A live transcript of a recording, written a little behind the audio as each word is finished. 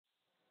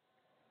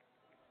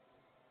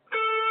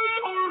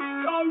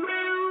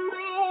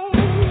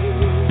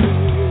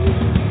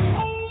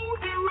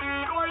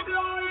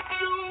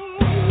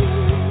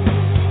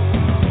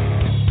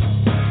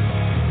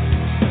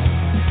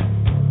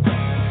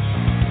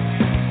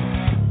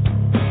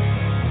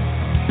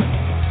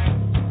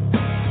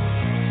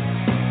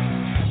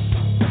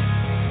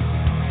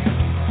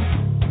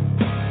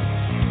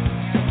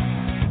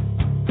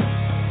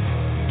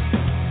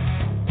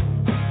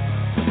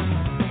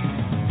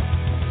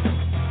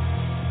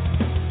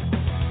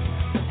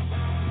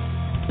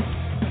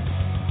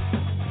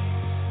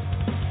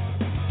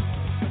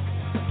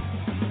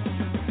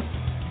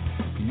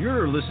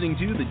listening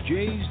to the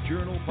Jays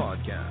Journal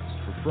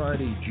podcast for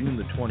Friday, June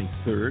the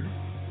 23rd.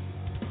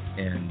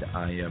 And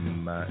I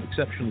am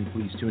exceptionally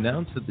pleased to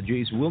announce that the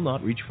Jays will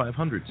not reach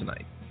 500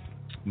 tonight.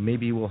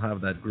 Maybe we'll have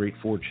that great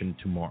fortune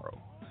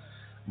tomorrow.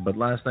 But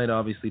last night,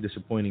 obviously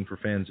disappointing for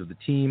fans of the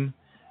team.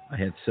 I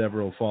had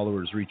several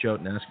followers reach out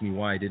and ask me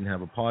why I didn't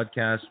have a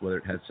podcast, whether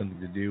it had something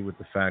to do with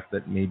the fact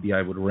that maybe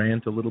I would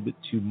rant a little bit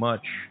too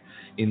much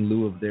in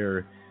lieu of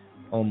their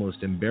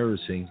almost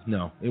embarrassing,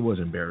 no, it was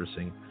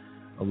embarrassing,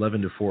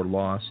 11-4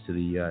 loss to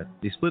the,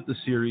 they split the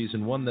series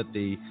and one that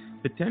they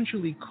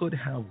potentially could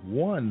have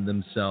won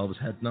themselves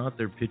had not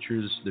their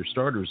pitchers, their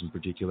starters in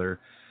particular,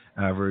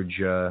 average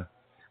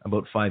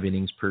about 5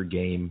 innings per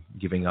game,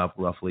 giving up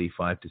roughly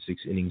 5 to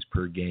 6 innings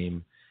per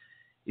game.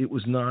 It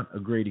was not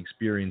a great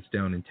experience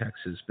down in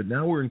Texas, but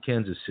now we're in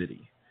Kansas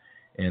City,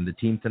 and the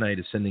team tonight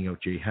is sending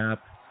out Jay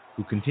Happ,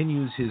 who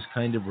continues his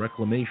kind of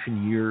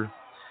reclamation year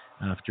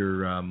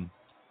after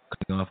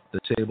coming off the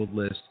disabled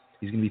list.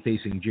 He's going to be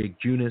facing Jake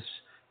Junis,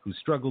 who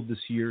struggled this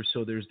year,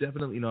 so there's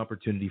definitely an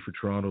opportunity for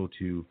Toronto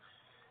to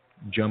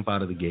jump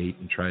out of the gate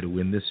and try to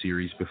win this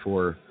series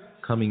before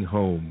coming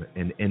home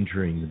and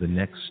entering the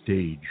next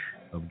stage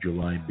of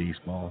July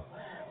baseball,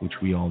 which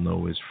we all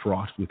know is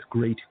fraught with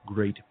great,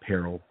 great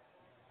peril.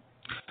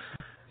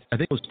 I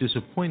think the most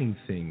disappointing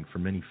thing for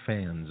many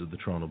fans of the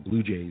Toronto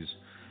Blue Jays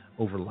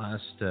over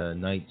last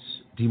night's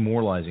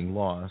demoralizing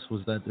loss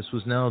was that this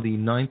was now the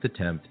 9th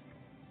attempt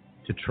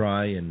to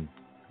try and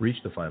reach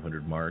the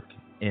 500 mark,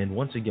 and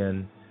once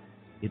again,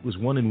 it was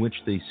one in which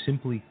they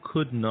simply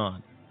could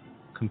not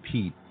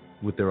compete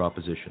with their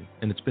opposition.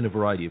 And it's been a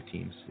variety of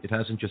teams. It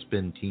hasn't just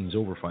been teams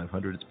over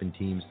 500, it's been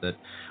teams that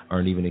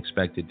aren't even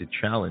expected to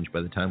challenge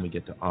by the time we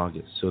get to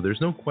August. So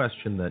there's no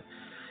question that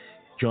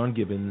John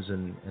Gibbons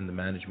and the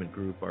management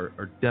group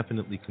are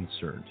definitely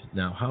concerned.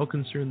 Now, how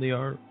concerned they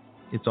are,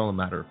 it's all a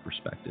matter of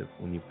perspective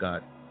when you've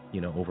got,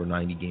 over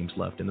 90 games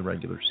left in the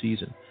regular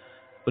season.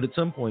 But at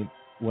some point,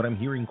 what I'm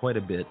hearing quite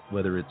a bit,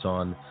 whether it's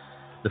on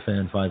the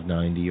Fan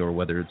 590 or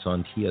whether it's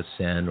on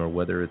TSN or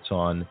whether it's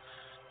on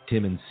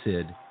Tim and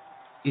Sid,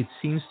 it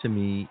seems to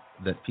me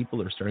that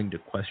people are starting to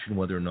question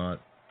whether or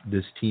not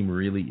this team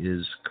really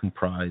is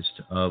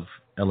comprised of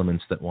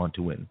elements that want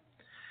to win.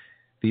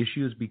 The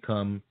issue has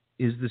become,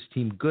 is this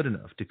team good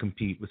enough to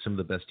compete with some of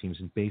the best teams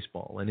in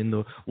baseball? And in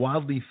the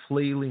wildly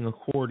flailing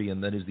accordion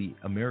that is the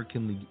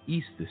American League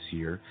East this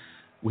year,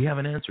 we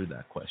haven't answered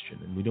that question,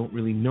 and we don't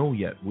really know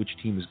yet which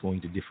team is going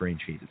to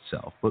differentiate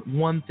itself. But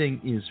one thing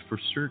is for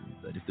certain,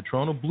 that if the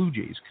Toronto Blue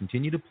Jays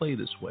continue to play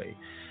this way,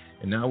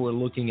 and now we're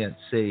looking at,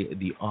 say,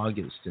 the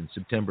August and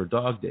September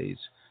dog days,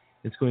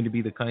 it's going to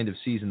be the kind of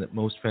season that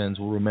most fans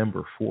will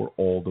remember for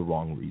all the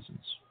wrong reasons.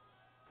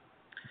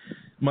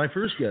 My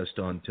first guest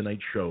on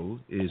tonight's show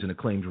is an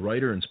acclaimed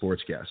writer and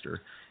sportscaster.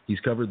 He's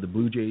covered the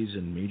Blue Jays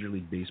and Major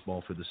League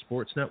Baseball for the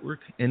Sports Network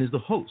and is the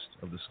host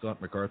of the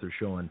Scott MacArthur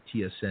Show on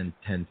TSN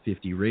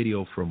 1050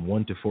 radio from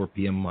 1 to 4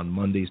 p.m. on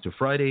Mondays to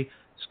Friday.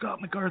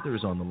 Scott MacArthur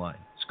is on the line.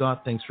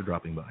 Scott, thanks for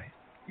dropping by.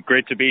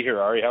 Great to be here,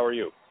 Ari. How are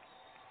you?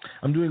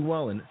 I'm doing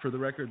well, and for the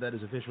record, that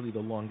is officially the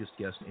longest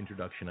guest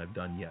introduction I've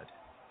done yet.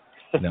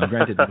 Now,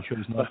 granted, the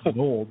show's not that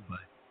old, but...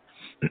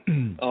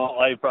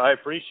 I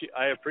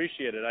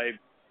appreciate it.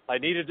 I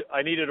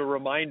needed a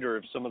reminder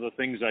of some of the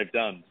things I've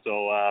done,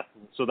 so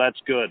that's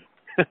good.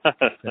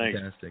 Thanks.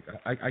 Fantastic.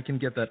 I can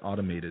get that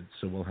automated,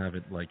 so we'll have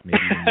it like maybe.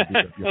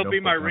 It'll be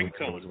my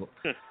ringtone.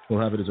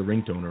 We'll have it as a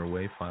ringtone or a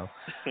WAV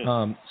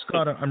file.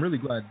 Scott, I'm really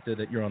glad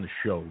that you're on the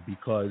show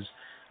because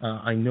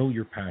I know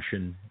your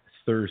passion,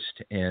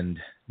 thirst, and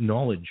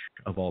knowledge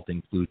of all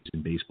things Blues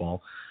in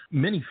baseball.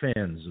 Many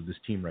fans of this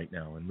team right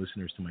now and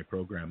listeners to my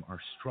program are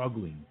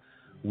struggling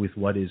with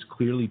what is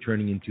clearly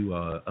turning into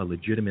a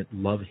legitimate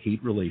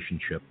love-hate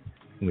relationship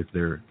with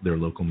their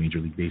local Major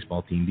League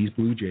Baseball team. These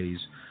Blue Jays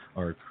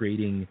are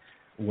creating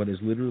what is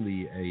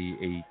literally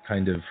a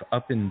kind of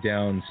up and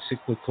down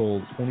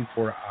cyclical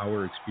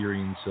 24-hour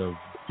experience of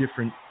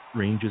different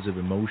ranges of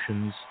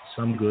emotions,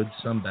 some good,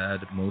 some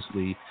bad,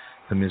 mostly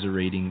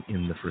commiserating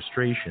in the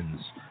frustrations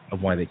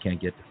of why they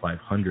can't get to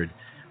 500.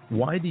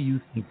 Why do you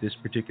think this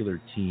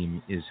particular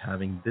team is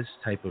having this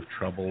type of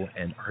trouble,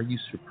 and are you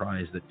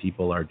surprised that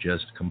people are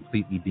just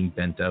completely being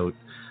bent out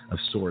of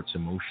sorts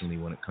emotionally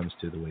when it comes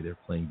to the way they're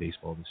playing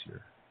baseball this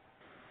year?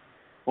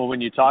 Well,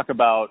 when you talk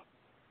about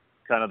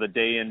kind of the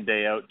day in,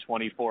 day out,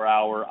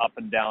 24-hour up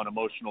and down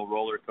emotional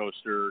roller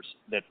coasters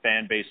that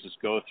fan bases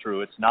go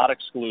through, it's not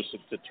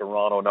exclusive to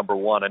Toronto, number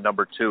one, and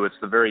number two, it's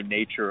the very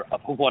nature of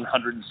a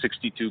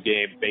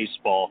 162-game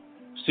baseball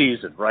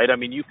season, right? I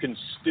mean, you can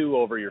stew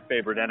over your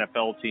favorite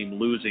NFL team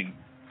losing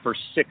for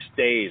 6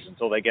 days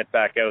until they get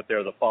back out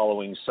there the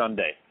following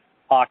Sunday.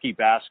 Hockey,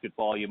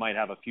 basketball, you might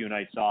have a few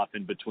nights off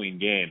in between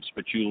games,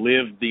 but you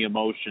live the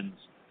emotions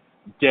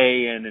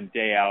day in and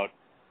day out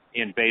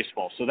in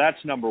baseball. So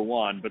that's number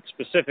one, but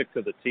specific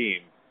to the team,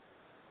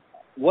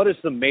 what is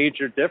the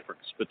major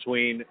difference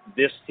between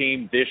this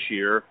team this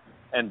year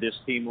and this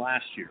team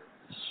last year?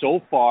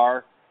 So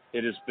far,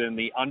 it has been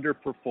the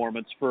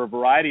underperformance for a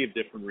variety of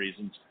different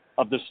reasons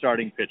of the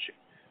starting pitching.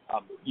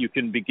 You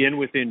can begin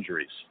with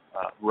injuries.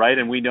 right?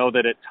 And we know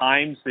that at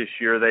times this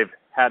year they've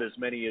had as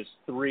many as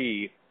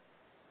 3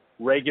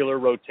 regular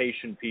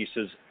rotation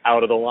pieces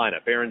out of the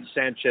lineup. Aaron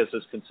Sanchez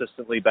has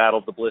consistently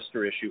battled the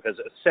blister issue, has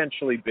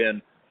essentially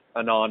been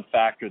a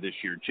non-factor this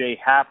year. Jay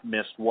Happ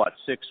missed,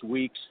 6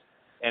 weeks,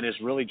 and is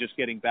really just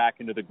getting back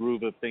into the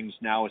groove of things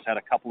now, has had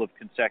a couple of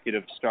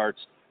consecutive starts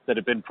that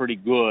have been pretty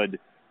good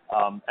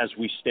as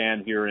we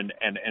stand here and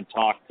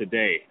talk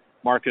today.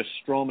 Marcus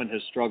Stroman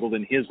has struggled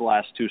in his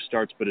last 2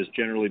 starts, but has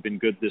generally been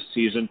good this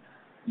season.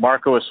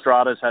 Marco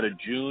Estrada's had a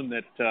June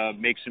that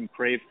makes him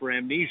crave for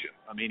amnesia.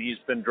 I mean, he's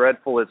been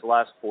dreadful his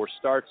last 4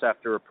 starts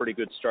after a pretty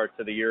good start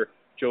to the year.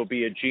 Joe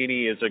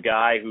Biagini is a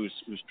guy who's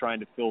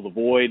trying to fill the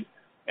void,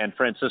 and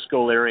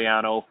Francisco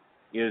Liriano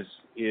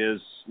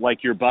is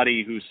like your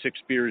buddy who's 6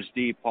 beers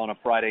deep on a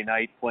Friday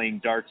night playing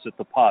darts at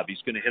the pub.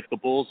 He's going to hit the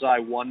bullseye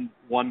one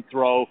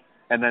throw,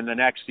 and then the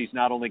next he's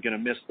not only going to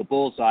miss the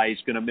bullseye,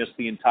 he's going to miss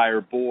the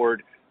entire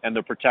board and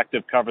the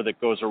protective cover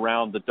that goes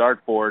around the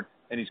dartboard,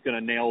 and he's going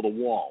to nail the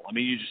wall. I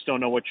mean, you just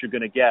don't know what you're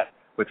going to get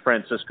with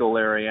Francisco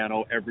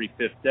Liriano every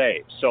 5th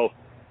day. So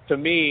to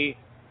me,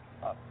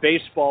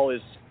 baseball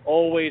is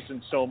always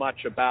and so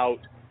much about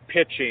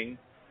pitching.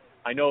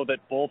 I know that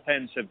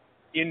bullpens have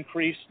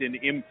increased in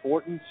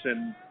importance,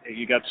 and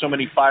you got so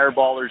many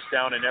fireballers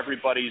down in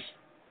everybody's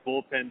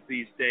bullpens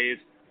these days.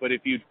 But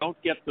if you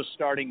don't get the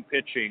starting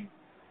pitching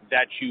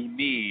that you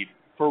need,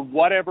 for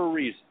whatever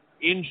reason,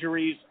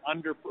 injuries,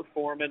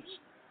 underperformance,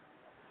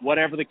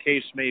 whatever the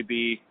case may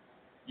be,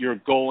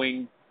 you're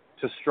going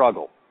to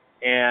struggle.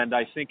 And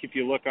I think if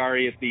you look,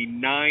 Ari, at the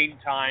 9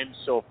 times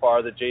so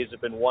far the Jays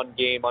have been 1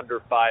 game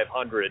under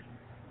 500,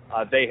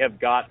 they have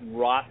gotten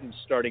rotten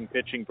starting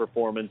pitching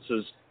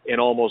performances in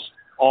almost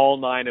all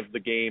 9 of the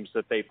games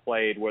that they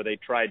played where they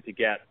tried to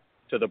get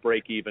to the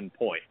break-even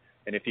point.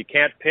 And if you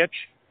can't pitch,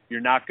 you're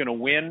not going to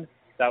win.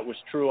 That was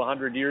true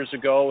 100 years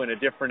ago in a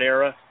different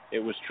era. It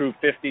was true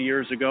 50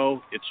 years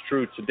ago. It's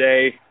true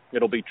today.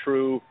 It'll be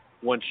true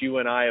once you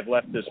and I have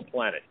left this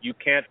planet. You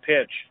can't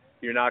pitch,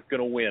 you're not going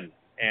to win.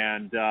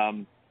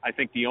 And I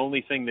think the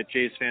only thing that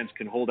Jays fans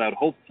can hold out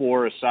hope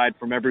for, aside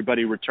from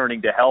everybody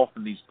returning to health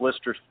and these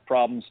blister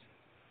problems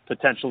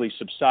potentially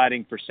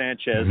subsiding for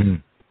Sanchez,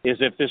 is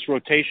if this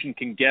rotation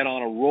can get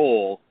on a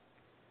roll,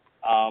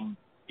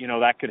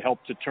 that could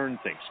help to turn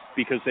things,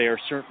 because they are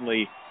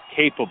certainly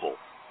capable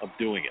of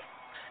doing it.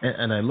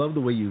 And I love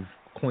the way you've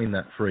coined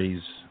that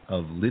phrase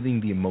of living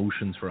the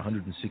emotions for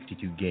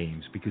 162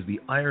 games, because the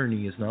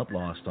irony is not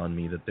lost on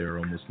me that there are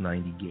almost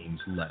 90 games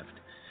left.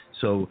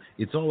 So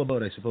it's all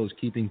about, I suppose,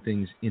 keeping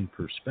things in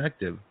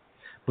perspective.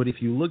 But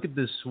if you look at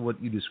this,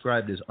 what you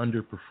described as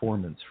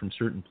underperformance from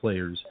certain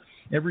players,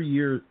 every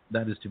year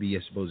that is to be,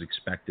 I suppose,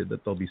 expected,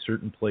 that there'll be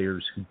certain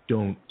players who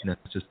don't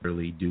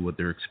necessarily do what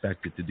they're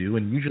expected to do.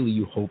 And usually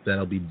you hope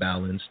that'll be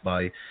balanced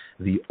by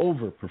the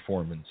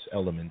overperformance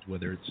element,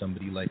 whether it's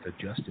somebody like a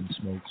Justin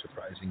Smoak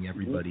surprising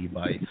everybody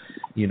by,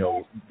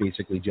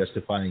 basically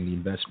justifying the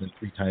investment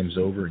 3 times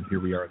over, and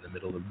here we are in the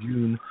middle of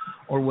June,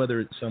 or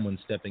whether it's someone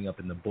stepping up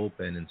in the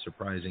bullpen and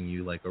surprising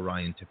you like a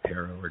Ryan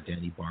Tepera or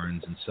Danny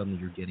Barnes, and suddenly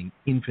you're getting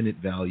infinite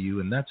value,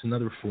 and that's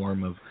another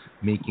form of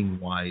making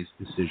wise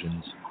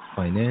decisions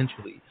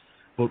financially.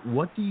 But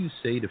what do you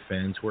say to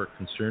fans who are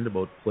concerned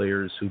about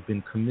players who've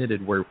been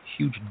committed, where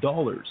huge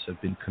dollars have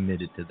been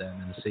committed to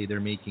them, and say they're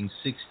making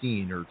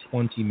 $16 or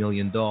 $20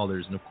 million?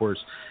 And of course,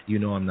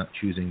 I'm not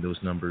choosing those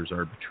numbers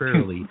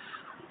arbitrarily.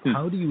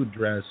 How do you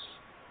address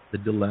the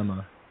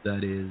dilemma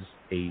that is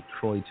a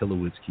Troy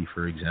Tulowitzki,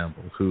 for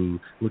example, who,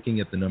 looking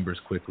at the numbers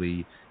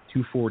quickly,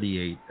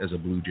 248 as a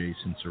Blue Jay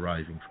since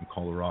arriving from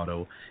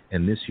Colorado,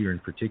 and this year in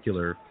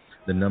particular,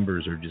 the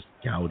numbers are just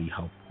gaudy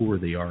how poor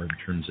they are in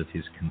terms of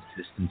his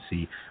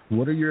consistency.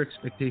 What are your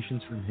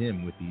expectations from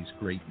him with these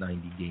great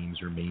 90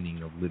 games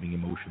remaining of living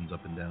emotions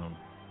up and down?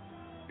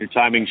 Your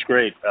timing's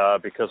great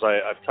because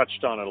I've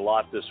touched on it a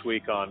lot this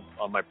week on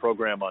my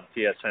program on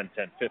TSN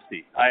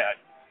 1050.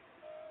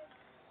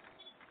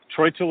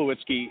 Troy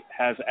Tulowitzki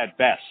has at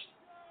best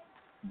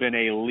been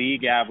a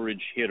league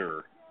average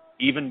hitter,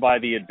 even by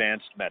the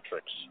advanced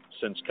metrics,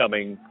 since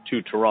coming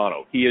to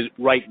Toronto. He is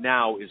right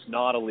now is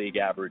not a league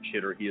average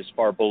hitter. He is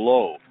far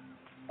below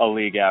a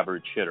league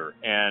average hitter.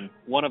 And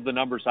one of the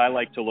numbers I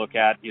like to look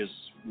at is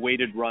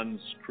weighted runs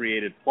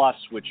created plus,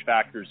 which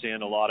factors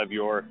in a lot of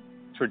your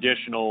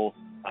traditional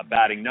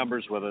batting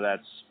numbers, whether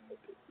that's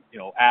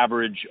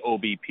average,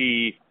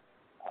 OBP,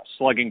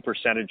 slugging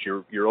percentage,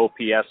 your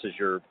OPS is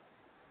your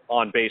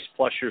on base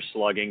plus your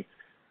slugging.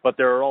 But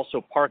there are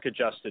also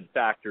park-adjusted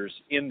factors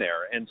in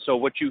there. And so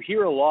what you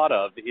hear a lot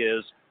of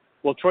is,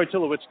 well, Troy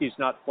Tulowitzki's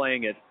not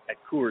playing at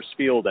Coors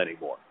Field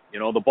anymore.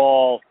 The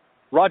ball,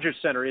 Rogers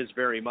Center is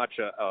very much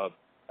a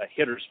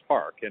hitter's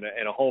park and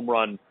a home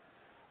run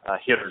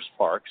hitter's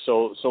park.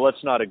 So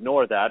let's not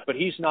ignore that. But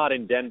he's not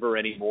in Denver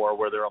anymore,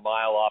 where they're a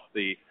mile off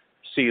the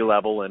sea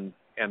level and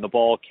the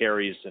ball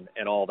carries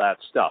and all that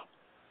stuff.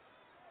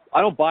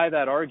 I don't buy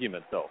that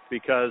argument, though,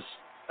 because,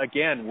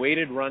 again,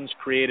 weighted runs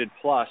created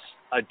plus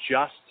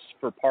adjusts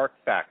for park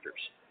factors.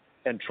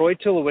 And Troy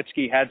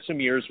Tulowitzki had some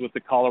years with the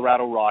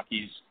Colorado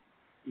Rockies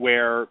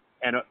where,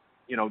 and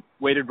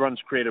weighted runs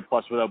created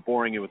plus, without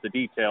boring you with the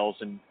details,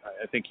 and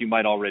I think you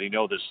might already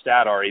know this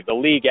stat, Ari, the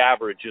league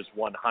average is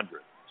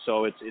 100.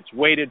 So it's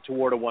weighted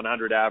toward a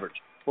 100 average.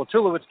 Well,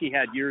 Tulowitzki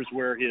had years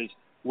where his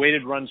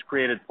weighted runs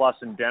created plus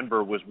in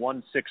Denver was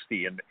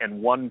 160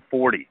 and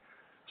 140.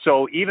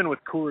 So even with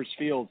Coors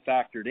Field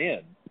factored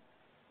in,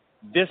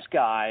 this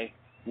guy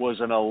was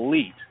an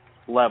elite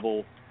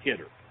level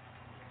hitter.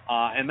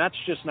 And that's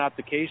just not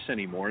the case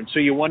anymore. And so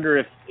you wonder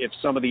if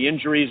some of the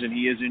injuries, and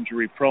he is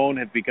injury prone,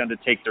 have begun to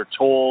take their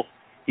toll.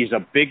 He's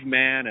a big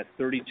man at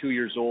 32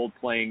 years old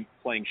playing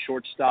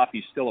shortstop.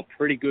 He's still a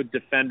pretty good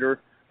defender.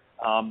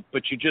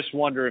 But you just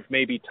wonder if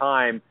maybe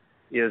time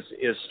is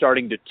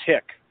starting to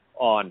tick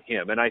on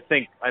him. And I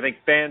think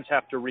fans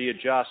have to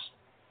readjust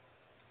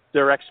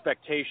their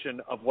expectation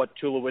of what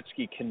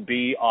Tulowitzki can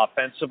be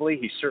offensively.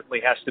 He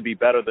certainly has to be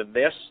better than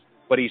this,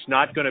 but he's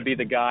not going to be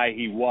the guy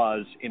he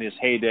was in his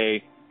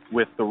heyday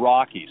with the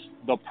Rockies.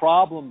 The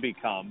problem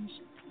becomes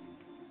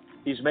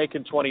he's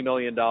making $20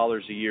 million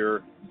a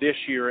year this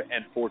year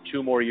and for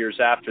 2 more years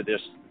after this.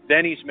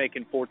 Then he's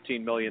making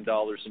 $14 million in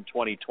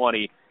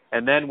 2020.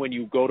 And then when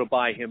you go to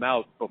buy him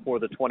out before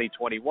the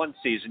 2021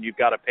 season, you've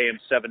got to pay him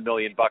 $7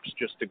 million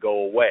just to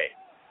go away.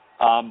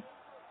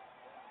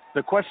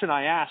 The question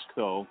I ask,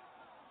 though,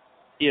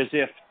 is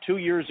if 2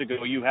 years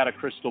ago you had a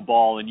crystal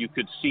ball and you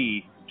could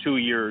see 2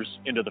 years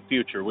into the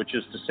future, which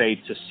is to say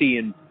to see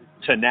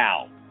into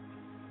now,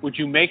 would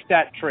you make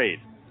that trade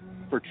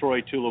for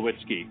Troy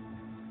Tulowitzki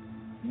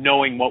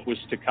knowing what was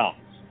to come?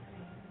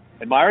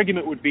 And my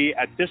argument would be,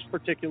 at this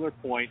particular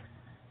point,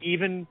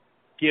 even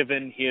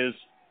given his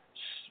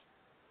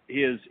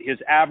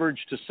average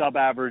to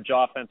sub-average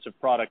offensive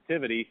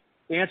productivity,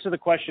 the answer to the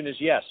question is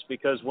yes,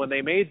 because when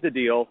they made the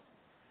deal,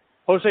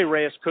 Jose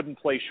Reyes couldn't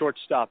play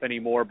shortstop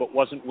anymore but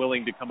wasn't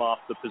willing to come off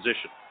the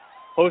position.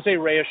 Jose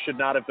Reyes should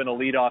not have been a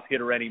leadoff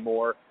hitter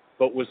anymore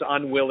but was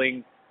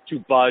unwilling to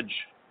budge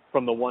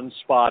from the one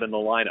spot in the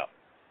lineup.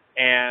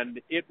 And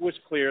it was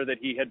clear that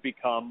he had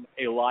become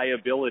a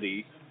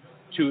liability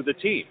to the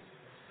team.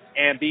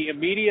 And the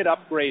immediate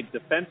upgrade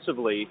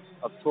defensively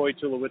of Troy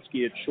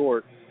Tulowitzki at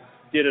short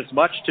did as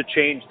much to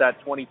change that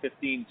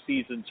 2015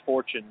 season's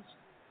fortunes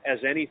as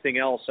anything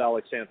else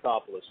Alex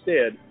Anthopoulos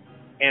did.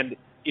 And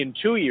in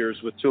 2 years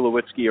with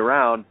Tulowitzki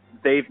around,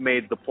 they've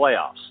made the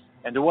playoffs.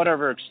 And to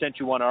whatever extent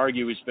you want to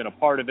argue he's been a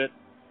part of it,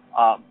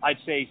 I'd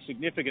say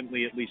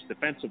significantly, at least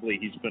defensively,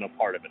 he's been a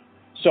part of it.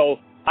 So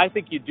I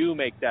think you do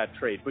make that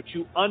trade, but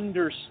you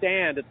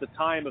understand at the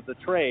time of the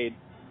trade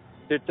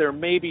that there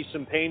may be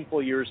some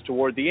painful years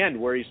toward the end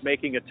where he's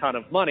making a ton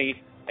of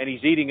money and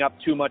he's eating up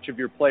too much of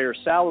your player's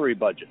salary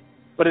budget.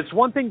 But it's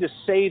one thing to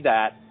say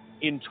that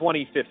in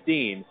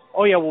 2015,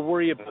 oh yeah, we'll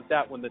worry about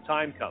that when the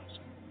time comes.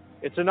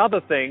 It's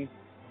another thing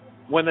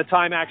when the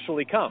time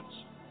actually comes,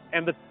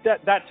 and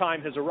that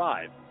time has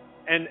arrived.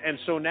 And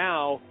so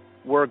now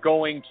we're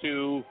going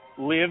to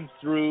live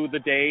through the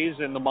days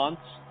and the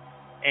months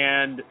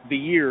and the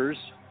years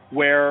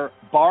where,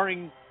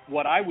 barring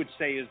what I would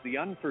say is the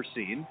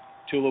unforeseen,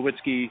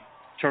 Tulowitzki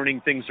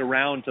turning things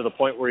around to the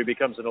point where he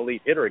becomes an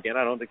elite hitter again,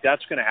 I don't think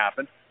that's going to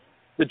happen.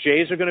 The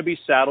Jays are going to be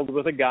saddled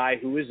with a guy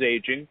who is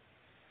aging,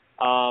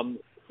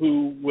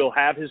 who will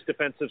have his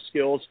defensive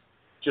skills,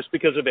 just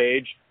because of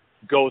age,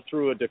 go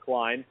through a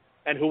decline,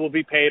 and who will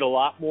be paid a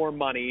lot more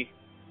money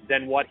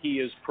than what he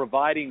is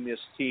providing this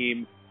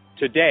team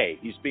today.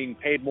 He's being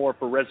paid more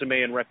for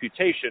resume and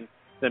reputation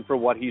than for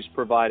what he's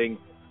providing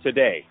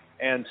today.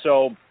 And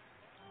so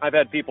I've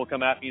had people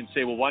come at me and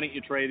say, well, why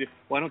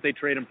don't they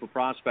trade him for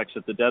prospects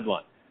at the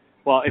deadline?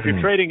 Well, if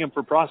you're trading him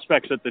for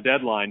prospects at the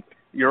deadline,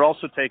 you're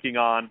also taking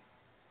on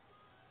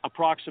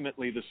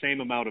approximately the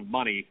same amount of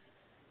money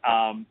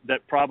that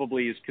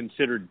probably is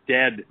considered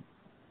dead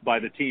by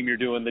the team you're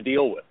doing the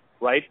deal with,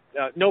 right?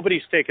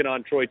 Nobody's taken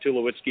on Troy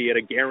Tulowitzki at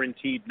a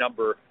guaranteed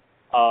number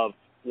of,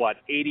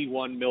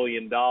 $81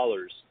 million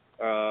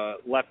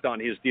left on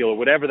his deal, or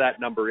whatever that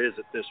number is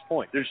at this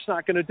point. They're just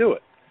not going to do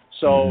it.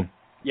 So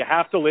you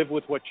have to live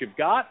with what you've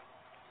got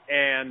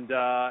and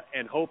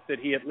hope that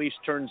he at least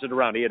turns it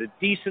around. He had a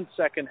decent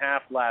second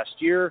half last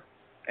year,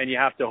 and you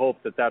have to hope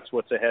that that's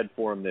what's ahead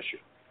for him this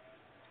year.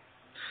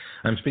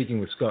 I'm speaking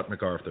with Scott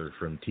MacArthur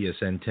from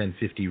TSN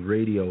 1050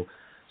 Radio.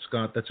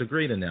 Scott, that's a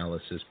great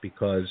analysis,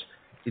 because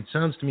it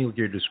sounds to me like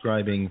you're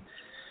describing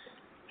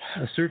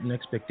a certain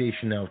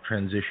expectation now of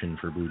transition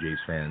for Blue Jays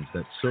fans,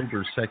 that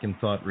sober second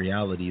thought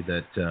reality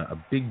that a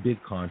big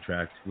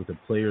contract with a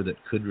player that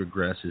could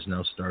regress is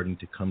now starting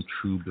to come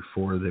true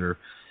before their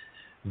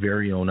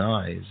very own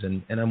eyes.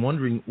 And I'm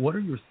wondering, what are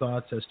your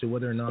thoughts as to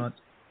whether or not,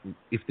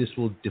 if this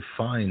will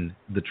define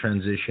the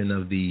transition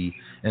of the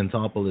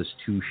Anthopoulos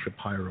to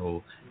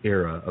Shapiro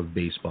era of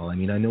baseball? I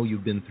mean, I know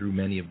you've been through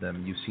many of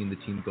them. You've seen the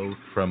team go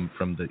from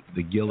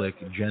the Gillick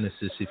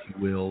genesis, if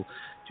you will,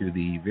 to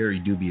the very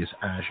dubious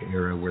Ash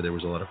era where there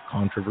was a lot of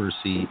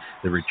controversy,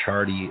 the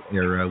Ricciardi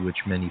era, which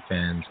many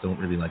fans don't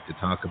really like to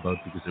talk about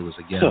because there was,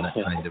 again, that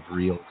kind of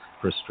real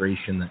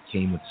frustration that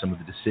came with some of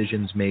the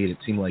decisions made. It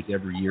seemed like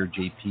every year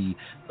JP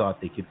thought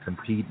they could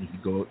compete and he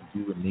could go out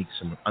and do and make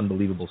some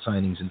unbelievable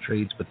signings and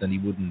trades, but then he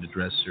wouldn't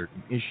address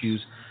certain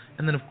issues.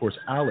 And then, of course,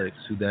 Alex,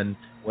 who then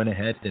went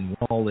ahead and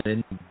went all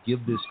in to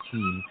give this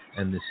team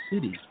and this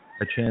city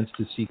a chance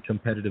to see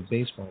competitive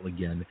baseball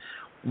again.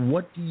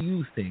 What do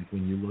you think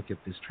when you look at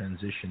this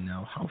transition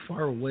now? How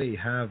far away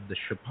have the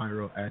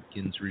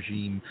Shapiro-Atkins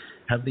regime,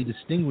 have they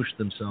distinguished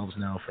themselves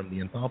now from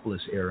the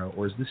Anthopoulos era,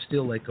 or is this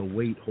still like a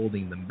weight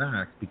holding them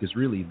back? Because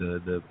really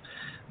the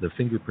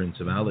fingerprints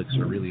of Alex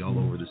are really all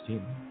over this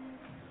team.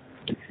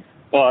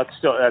 Well,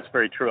 that's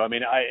very true. I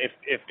mean,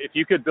 if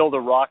you could build a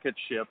rocket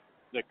ship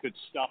that could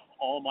stuff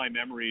all my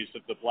memories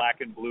of the black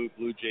and blue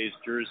Blue Jays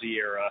jersey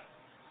era,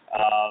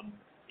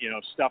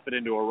 stuff it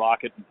into a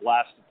rocket and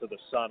blast it to the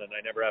sun, and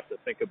I never have to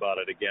think about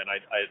it again,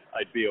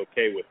 I'd be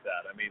okay with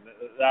that. I mean,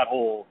 that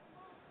whole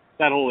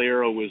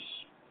era was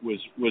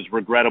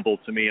regrettable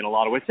to me in a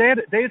lot of ways.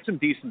 They had some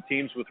decent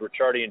teams with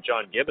Ricciardi and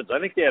John Gibbons. I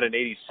think they had an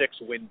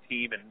 86-win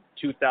team in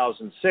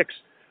 2006,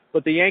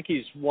 but the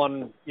Yankees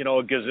won, a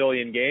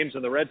gazillion games,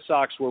 and the Red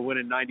Sox were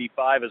winning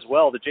 95 as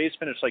well. The Jays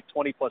finished like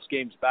 20-plus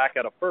games back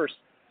out of first,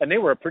 and they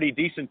were a pretty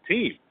decent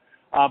team.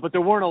 But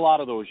there weren't a lot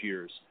of those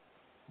years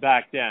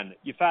back then.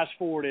 You fast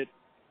forward it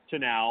to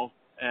now,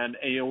 and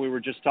we were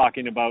just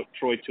talking about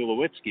Troy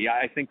Tulowitzki.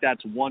 I think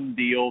that's one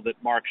deal that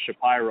Mark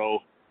Shapiro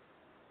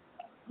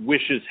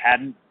wishes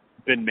hadn't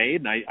been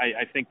made, and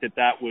I think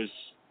that was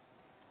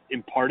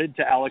imparted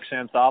to Alex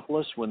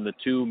Anthopoulos when the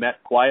two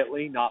met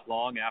quietly not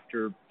long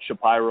after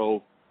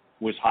Shapiro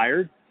was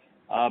hired.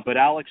 But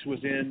Alex was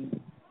in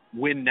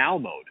win now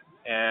mode,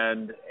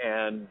 and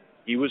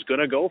he was going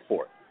to go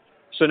for it.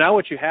 So now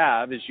what you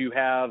have,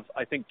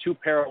 I think, two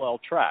parallel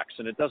tracks,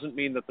 and it doesn't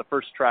mean that the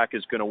first track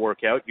is going to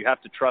work out. You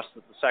have to trust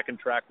that the second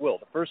track will.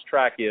 The first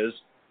track is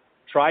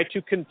try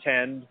to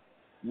contend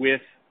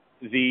with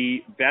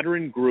the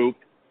veteran group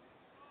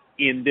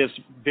in this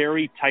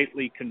very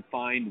tightly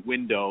confined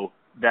window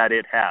that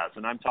it has.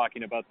 And I'm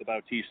talking about the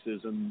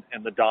Bautistas and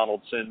the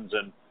Donaldsons,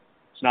 and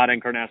it's not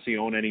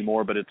Encarnacion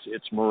anymore, but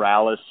it's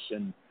Morales,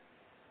 and,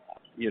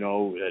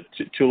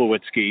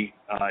 Tulowitzki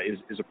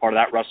is a part of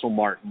that, Russell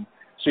Martin.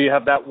 So you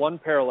have that one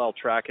parallel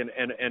track,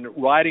 and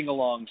riding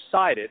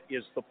alongside it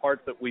is the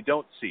part that we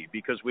don't see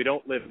because we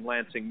don't live in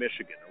Lansing,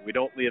 Michigan, or we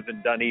don't live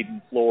in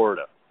Dunedin,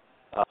 Florida,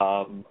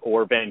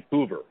 or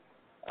Vancouver.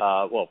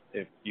 Well,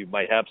 if you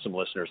might have some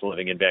listeners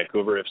living in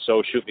Vancouver. If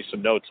so, shoot me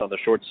some notes on the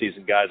short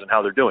season guys and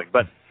how they're doing.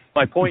 But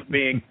my point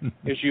being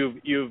is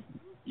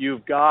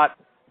you've got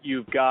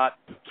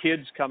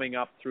kids coming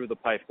up through the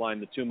pipeline.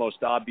 The two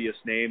most obvious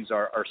names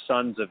are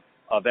sons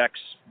of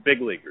ex-big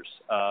leaguers,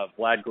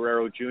 Vlad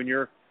Guerrero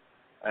Jr.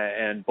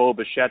 And Bo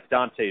Bichette,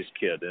 Dante's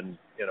kid. And,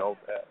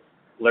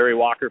 Larry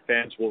Walker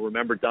fans will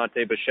remember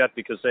Dante Bichette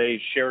because they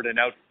shared an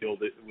outfield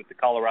with the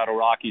Colorado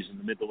Rockies in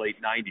the mid to late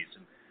 90s.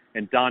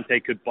 And Dante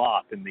could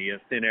bop in the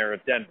thin air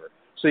of Denver.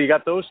 So you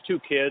got those two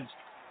kids,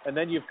 and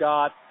then you've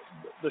got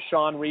the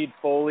Sean Reed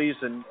Foleys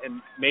and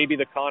maybe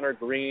the Connor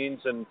Greens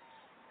and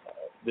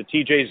the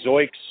TJ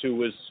Zoiks, who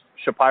was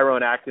Shapiro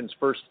and Atkins'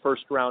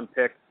 first-round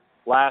pick.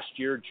 Last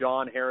year,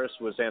 John Harris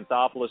was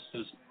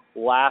Anthopoulos'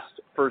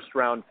 last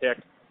first-round pick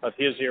of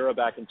his era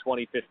back in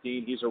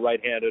 2015. He's a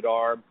right-handed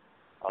arm.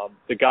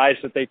 The guys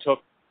that they took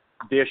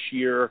this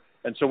year.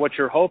 And so what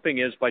you're hoping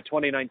is by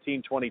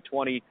 2019,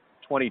 2020,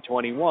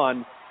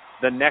 2021,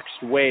 the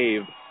next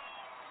wave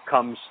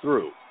comes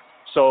through.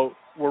 So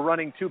we're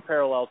running two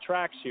parallel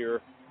tracks here.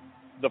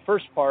 The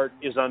first part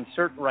is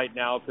uncertain right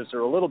now because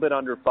they're a little bit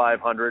under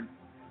 500,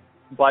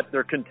 but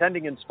they're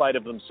contending in spite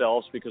of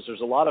themselves because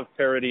there's a lot of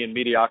parity and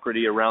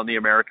mediocrity around the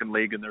American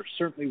League, and they're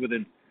certainly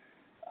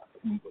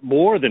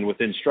more than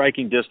within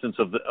striking distance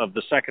of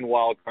the second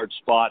wild card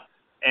spot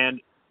and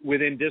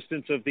within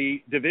distance of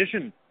the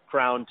division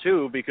crown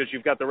too, because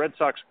you've got the Red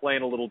Sox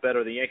playing a little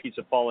better. The Yankees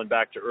have fallen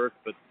back to earth,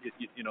 but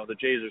the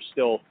Jays are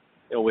still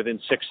within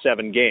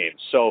 6-7 games.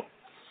 So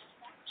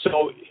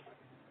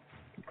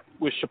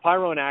with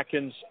Shapiro and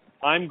Atkins,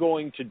 I'm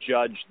going to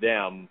judge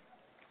them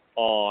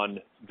on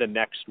the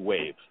next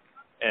wave,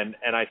 and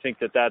I think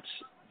that's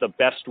the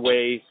best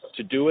way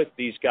to do it.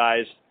 These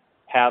guys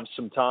have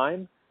some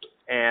time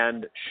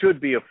and should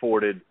be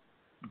afforded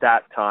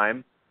that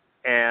time.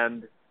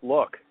 And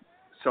look,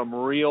 some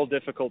real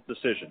difficult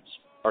decisions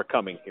are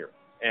coming here,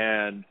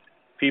 and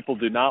people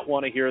do not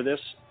want to hear this,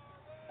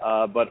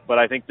 but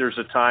I think there's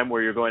a time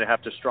where you're going to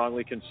have to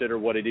strongly consider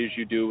what it is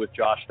you do with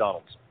Josh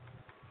Donaldson,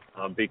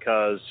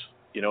 because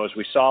as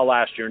we saw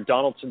last year, and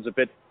Donaldson's a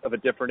bit of a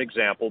different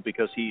example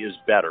because he is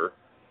better,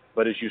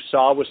 but as you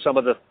saw with some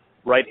of the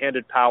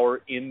right-handed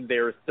power in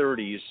their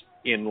 30s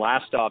in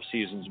last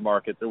offseason's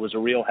market, there was a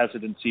real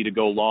hesitancy to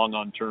go long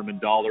on term and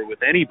dollar with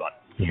anybody.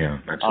 Yeah,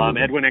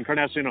 absolutely. Edwin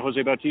Encarnacion and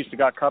Jose Bautista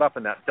got caught up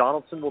in that.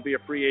 Donaldson will be a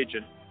free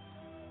agent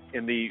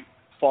in the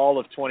fall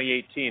of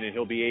 2018, and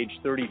he'll be age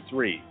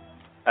 33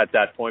 at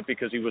that point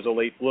because he was a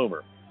late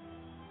bloomer.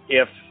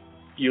 if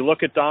you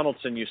look at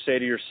Donaldson, you say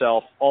to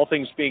yourself, all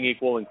things being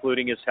equal,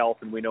 including his health,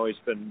 and we know he's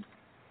been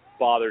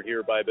bothered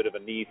here by a bit of a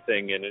knee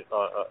thing in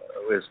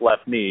his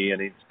left knee,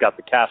 and he's got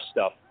the calf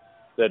stuff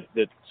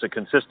that's a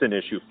consistent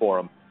issue for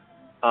him.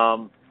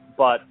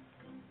 But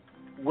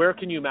where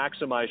can you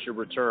maximize your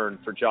return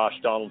for Josh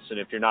Donaldson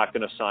if you're not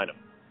going to sign him?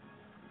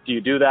 Do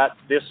you do that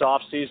this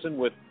offseason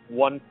with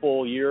one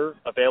full year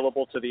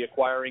available to the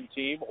acquiring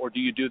team, or do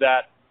you do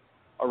that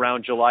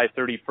around July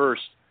 31st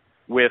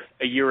with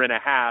a year and a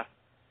half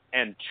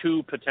and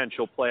 2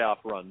 potential playoff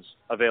runs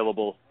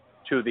available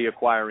to the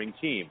acquiring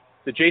team?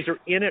 The Jays are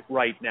in it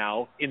right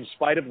now, in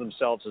spite of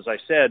themselves, as I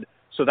said,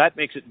 so that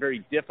makes it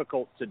very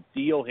difficult to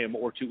deal him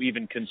or to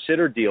even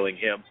consider dealing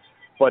him.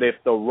 But if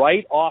the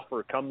right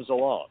offer comes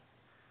along,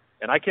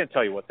 and I can't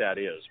tell you what that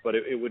is, but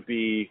it would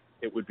be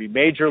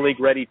major league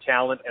ready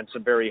talent and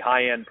some very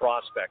high-end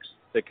prospects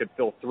that could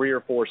fill 3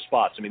 or 4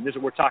 spots. I mean,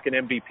 we're talking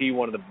MVP,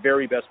 one of the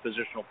very best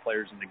positional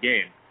players in the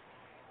game.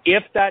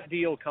 If that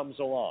deal comes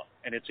along,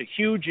 and it's a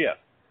huge if,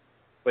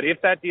 but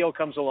if that deal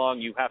comes along,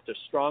 you have to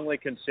strongly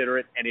consider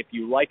it, and if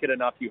you like it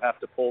enough, you have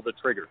to pull the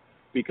trigger.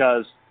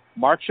 Because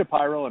Mark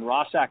Shapiro and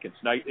Ross Atkins,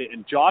 now,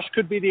 and Josh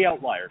could be the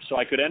outlier, so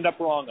I could end up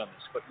wrong on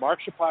this, but Mark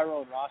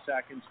Shapiro and Ross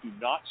Atkins do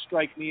not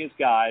strike me as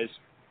guys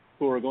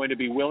who are going to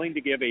be willing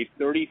to give a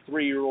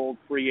 33-year-old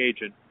free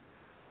agent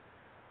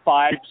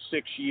 5-6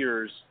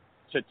 years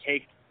to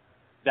take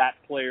that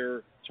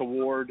player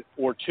toward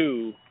or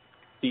to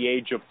the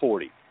age of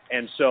 40.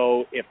 And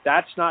so if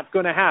that's not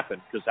going to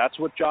happen, because that's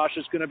what Josh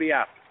is going to be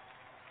after,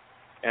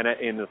 and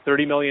in the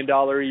 $30 million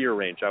a year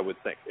range, I would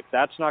think. If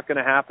that's not going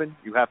to happen,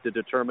 you have to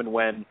determine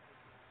when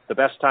the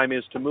best time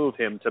is to move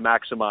him to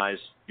maximize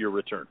your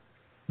return.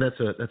 That's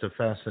a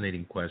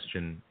fascinating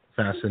question,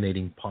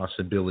 fascinating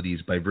possibilities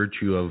by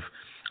virtue of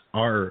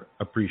our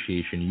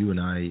appreciation, you and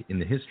I, in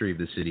the history of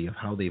the city, of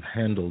how they've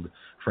handled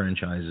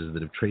franchises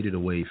that have traded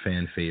away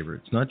fan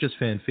favorites. Not just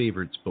fan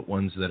favorites, but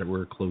ones that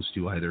were close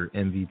to either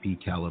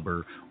MVP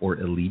caliber or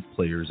elite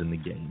players in the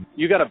game.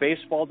 You got a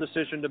baseball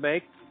decision to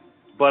make,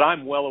 but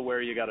I'm well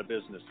aware you got a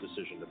business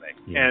decision to make.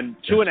 Yeah, and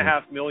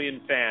 2.5 million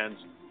fans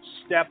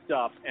stepped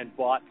up and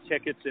bought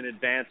tickets in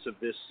advance of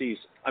this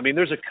season. I mean,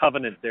 there's a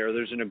covenant there.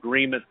 There's an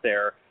agreement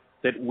there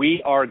that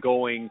we are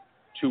going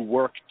to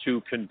work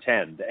to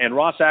contend. And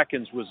Ross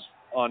Atkins was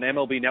on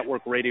MLB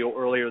Network Radio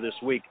earlier this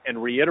week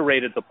and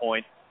reiterated the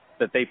point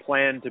that they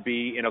plan to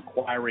be in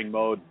acquiring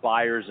mode,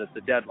 buyers at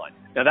the deadline.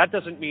 Now, that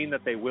doesn't mean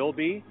that they will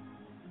be.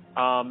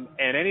 And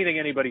anything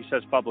anybody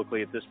says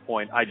publicly at this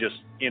point, I just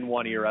in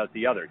one ear, out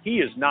the other. He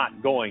is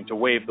not going to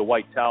wave the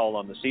white towel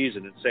on the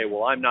season and say,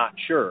 well, I'm not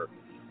sure.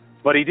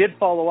 But he did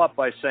follow up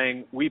by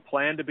saying, we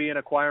plan to be in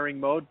acquiring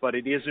mode, but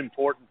it is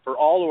important for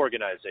all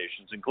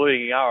organizations,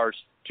 including ours,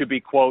 to be,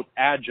 quote,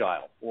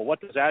 agile. Well, what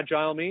does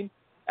agile mean?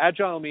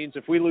 Agile means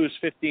if we lose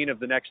 15 of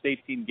the next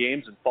 18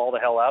 games and fall the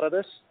hell out of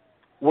this,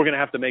 we're going to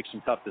have to make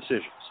some tough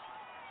decisions.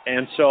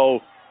 And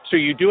so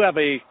you do have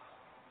a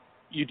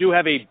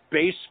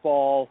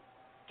baseball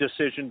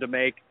decision to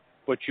make,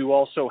 but you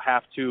also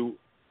have to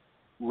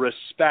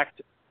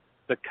respect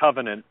the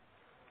covenant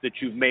that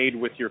you've made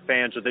with your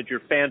fans, or that your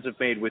fans have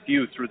made with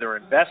you through their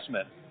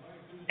investment.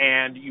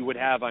 And you would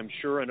have, I'm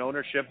sure, an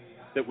ownership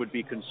that would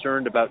be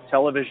concerned about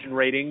television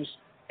ratings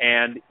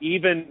and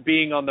even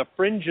being on the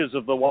fringes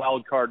of the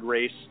wild card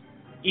race,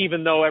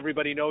 even though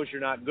everybody knows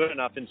you're not good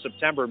enough in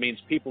September, means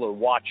people are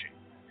watching.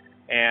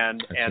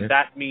 And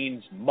that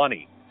means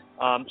money.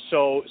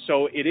 So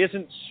it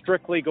isn't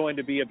strictly going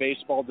to be a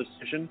baseball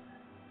decision.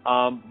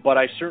 But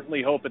I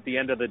certainly hope at the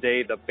end of the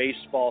day the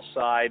baseball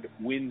side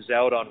wins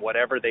out on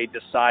whatever they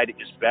decide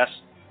is best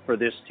for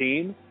this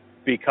team,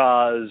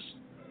 because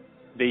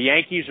the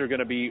Yankees are going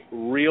to be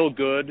real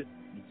good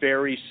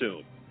very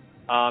soon.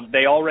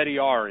 They already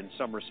are in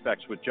some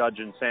respects with Judge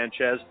and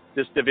Sanchez.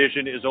 This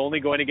division is only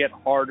going to get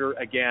harder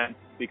again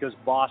because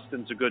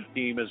Boston's a good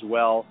team as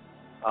well.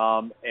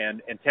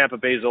 And Tampa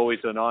Bay is always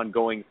an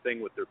ongoing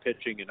thing with their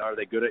pitching, and are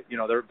they good at,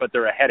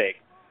 they're a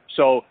headache.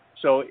 So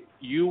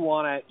you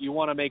want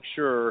to make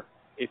sure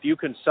if you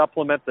can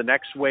supplement the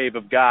next wave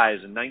of guys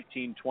in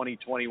 19, 20,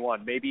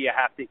 21, maybe you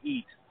have to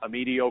eat a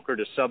mediocre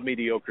to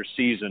sub-mediocre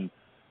season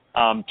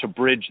to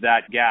bridge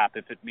that gap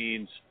if it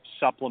means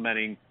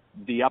supplementing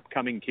the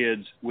upcoming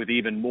kids with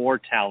even more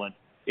talent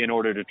in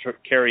order to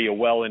carry you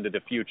well into the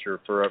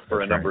future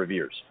for a number of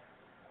years.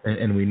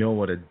 And we know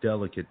what a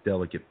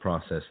delicate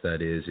process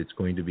that is. It's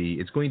going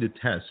to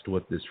test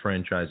what this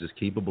franchise is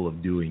capable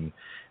of doing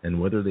and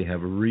whether they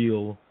have a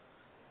real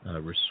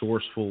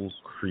resourceful,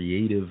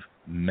 creative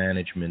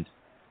management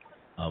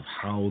of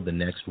how the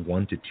next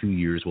 1 to 2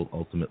 years will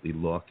ultimately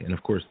look. And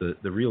of course,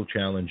 the real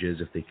challenge is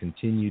if they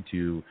continue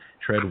to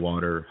tread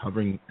water,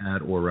 hovering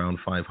at or around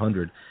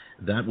 500,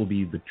 that will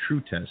be the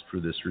true test for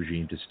this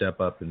regime to step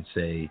up and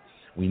say,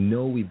 we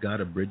know we've got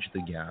to bridge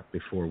the gap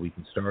before we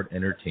can start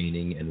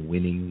entertaining and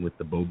winning with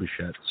the Bo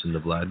Bichettes and the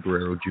Vlad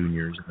Guerrero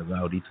Jr.'s and the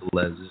Rowdy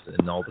Telez's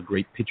and all the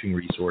great pitching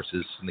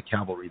resources and the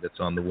cavalry that's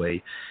on the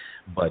way.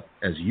 But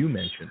as you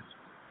mentioned,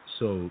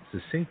 so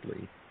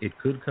succinctly, it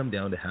could come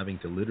down to having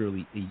to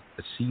literally eat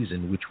a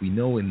season, which we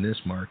know in this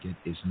market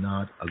is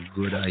not a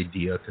good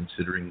idea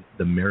considering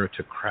the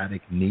meritocratic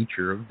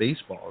nature of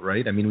baseball,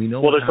 right? I mean, we know.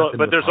 Well,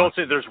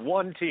 there's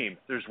one team.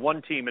 There's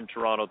one team in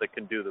Toronto that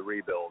can do the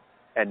rebuild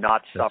and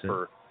not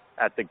suffer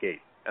at the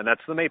gate, and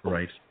that's the Maple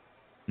Leafs.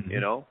 Mm-hmm.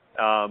 You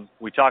know,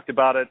 we talked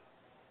about it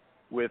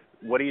with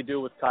what do you do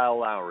with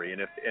Kyle Lowry,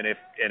 and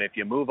if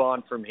you move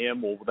on from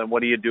him, well, then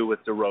what do you do with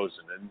DeRozan?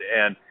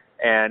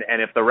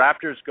 And if the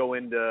Raptors go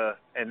into,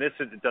 and it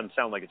doesn't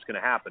sound like it's going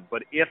to happen,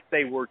 but if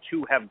they were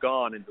to have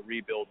gone into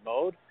rebuild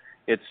mode,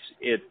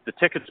 the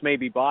tickets may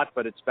be bought,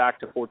 but it's back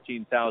to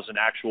 14,000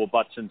 actual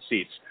butts and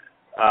seats.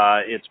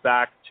 It's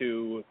back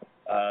to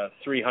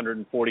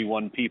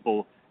 341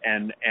 people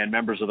and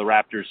members of the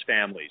Raptors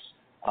families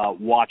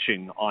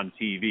watching on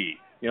TV.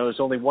 You know,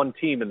 there's only one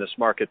team in this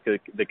market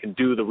that can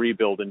do the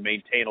rebuild and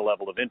maintain a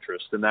level of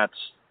interest, and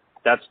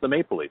that's the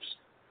Maple Leafs.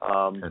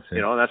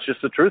 You know, and that's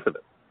just the truth of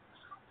it.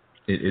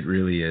 It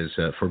really is,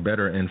 for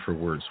better and for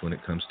worse when it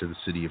comes to the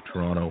city of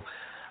Toronto.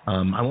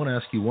 I want to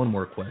ask you one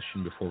more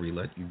question before we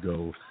let you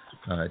go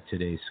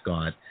today,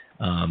 Scott.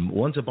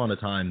 Once upon a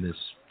time, this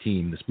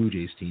Blue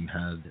Jays team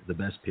had the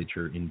best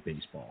pitcher in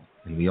baseball.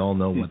 And we all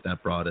know what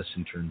that brought us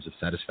in terms of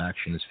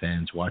satisfaction as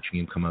fans, watching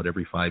him come out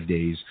every 5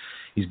 days.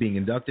 He's being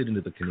inducted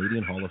into the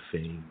Canadian Hall of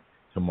Fame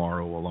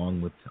tomorrow, along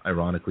with,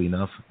 ironically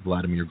enough,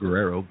 Vladimir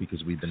Guerrero,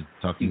 because we've been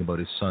talking about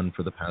his son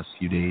for the past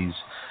few days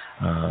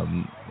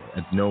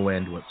at no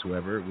end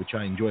whatsoever, which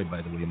I enjoyed,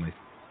 by the way. My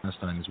last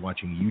time is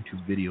watching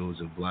YouTube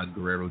videos of Vlad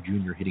Guerrero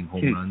Jr. hitting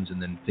home runs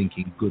and then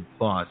thinking good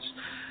thoughts.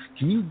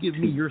 Can you give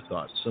me your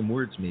thoughts, some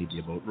words maybe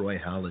about Roy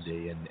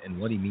Halladay and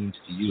what he means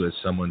to you as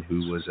someone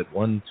who was at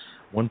one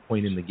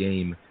point in the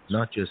game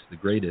not just the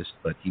greatest,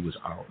 but he was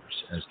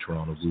ours as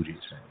Toronto Blue Jays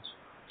fans?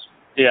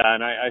 Yeah,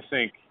 and I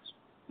think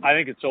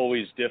it's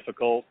always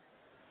difficult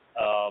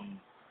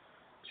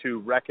to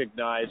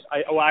recognize.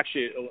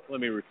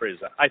 Let me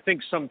rephrase that. I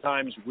think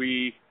sometimes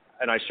we,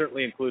 and I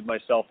certainly include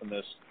myself in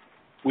this,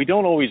 we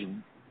don't always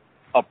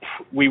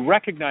we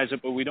recognize it,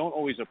 but we don't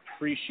always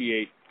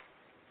appreciate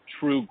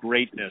true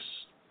greatness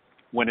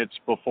when it's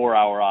before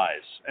our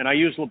eyes. And I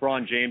use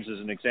LeBron James as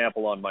an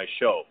example on my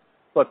show.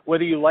 Look,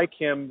 whether you like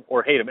him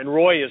or hate him, and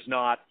Roy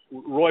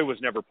was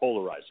never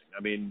polarizing.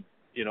 I mean,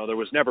 you know, there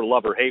was never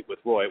love or hate with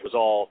Roy. It was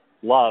all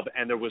love,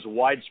 and there was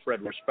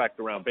widespread respect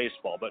around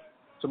baseball. But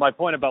to my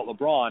point about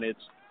LeBron, it's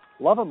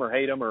love him or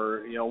hate him,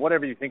 or, you know,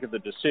 whatever you think of the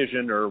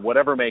decision or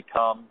whatever may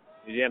come,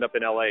 you end up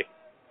in LA.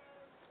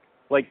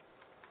 Like,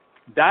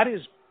 that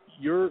is,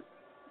 you're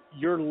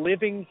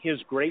living his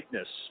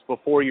greatness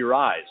before your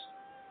eyes.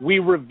 We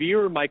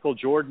revere Michael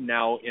Jordan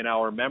now in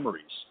our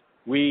memories.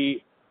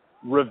 We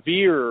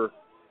revere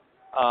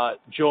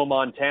Joe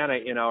Montana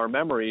in our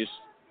memories.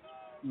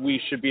 We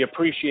should be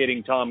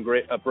appreciating Tom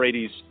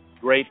Brady's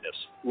greatness.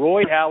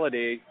 Roy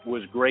Halladay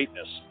was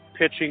greatness,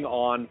 pitching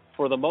on,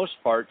 for the most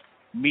part,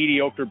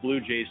 mediocre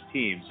Blue Jays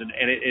teams. And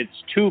it's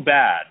too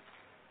bad,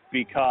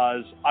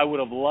 because I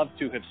would have loved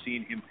to have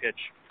seen him pitch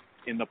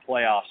in the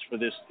playoffs for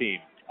this team.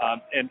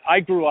 And I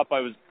grew up, I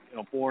was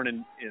born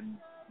in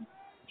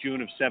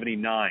June of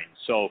 '79.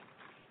 So,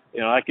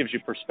 that gives you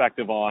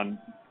perspective on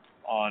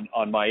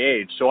my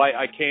age. So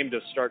I came to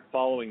start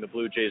following the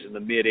Blue Jays in the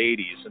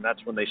mid-'80s, and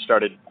that's when they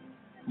started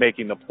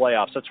making the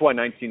playoffs. That's why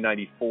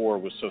 1994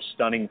 was so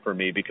stunning for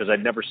me, because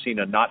I'd never seen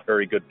a not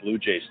very good Blue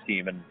Jays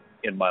team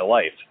in my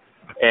life.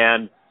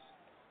 And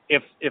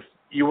if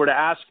you were to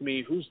ask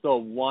me who's the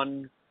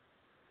one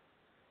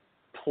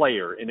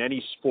player in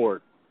any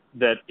sport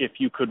that if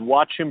you could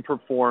watch him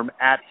perform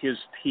at his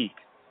peak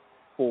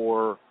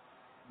for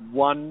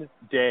one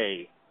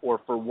day or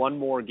for one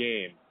more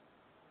game,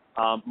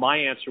 my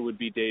answer would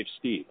be Dave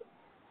Stieb.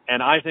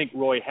 And I think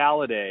Roy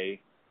Halladay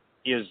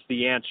is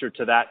the answer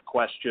to that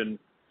question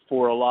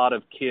for a lot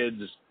of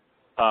kids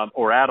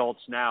or adults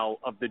now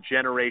of the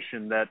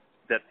generation that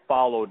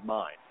followed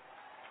mine.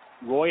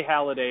 Roy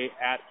Halladay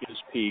at his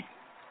peak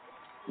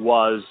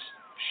was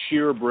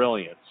sheer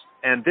brilliance.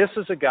 And this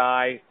is a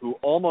guy who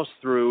almost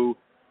threw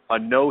a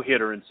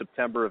no-hitter in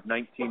September of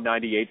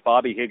 1998.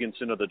 Bobby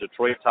Higginson of the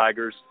Detroit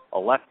Tigers, a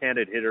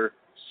left-handed hitter,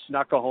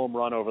 snuck a home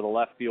run over the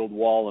left field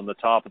wall in the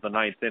top of the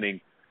ninth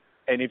inning.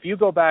 And if you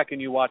go back and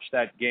you watch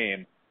that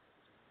game,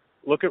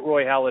 look at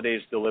Roy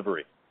Halladay's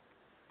delivery.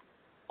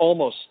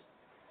 Almost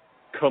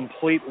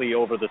completely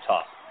over the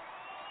top.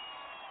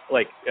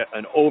 Like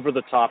an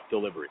over-the-top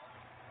delivery.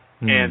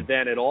 And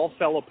then it all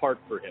fell apart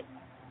for him.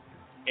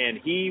 And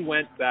he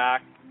went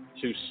back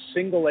to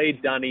single-A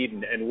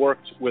Dunedin and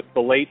worked with the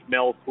late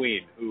Mel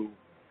Queen, who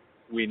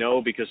we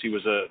know because he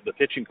was the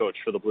pitching coach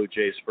for the Blue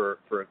Jays for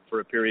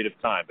a period of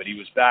time. But he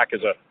was back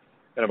as a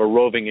kind of a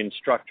roving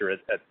instructor at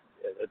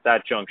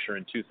that juncture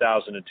in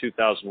 2000 and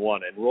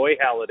 2001. And Roy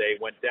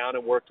Halladay went down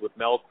and worked with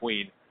Mel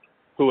Queen,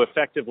 who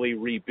effectively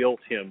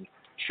rebuilt him,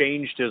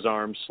 changed his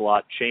arm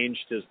slot,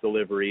 changed his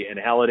delivery, and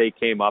Halladay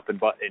came up in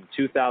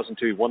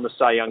 2002. He won the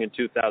Cy Young in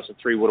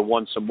 2003, would have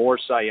won some more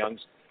Cy Youngs,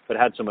 but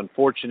had some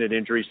unfortunate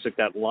injuries, took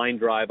that line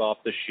drive off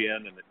the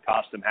shin, and it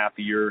cost him half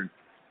a year, and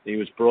he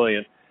was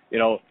brilliant.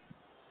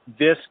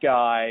 This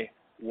guy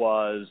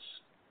was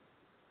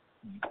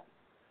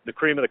the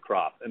cream of the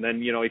crop. And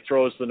then, he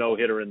throws the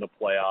no-hitter in the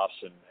playoffs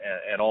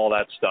and all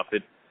that stuff.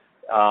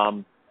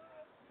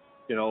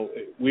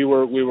 We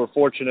were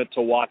fortunate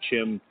to watch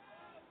him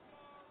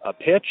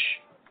pitch,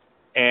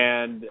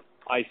 and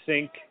I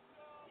think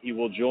he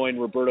will join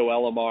Roberto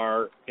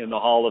Alomar in the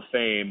Hall of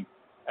Fame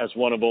as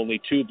one of only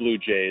 2 Blue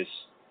Jays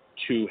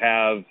to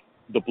have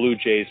the Blue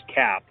Jays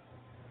cap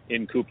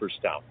in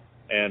Cooperstown.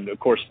 And, of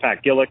course,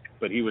 Pat Gillick,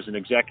 but he was an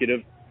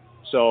executive.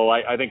 So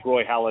I think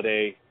Roy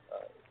Halladay,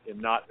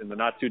 in the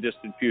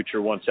not-too-distant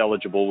future, once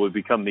eligible, will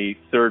become the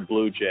 3rd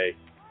Blue Jay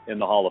in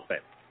the Hall of Fame.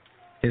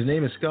 His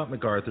name is Scott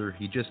MacArthur.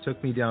 He just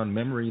took me down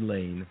memory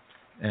lane,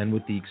 and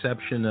with the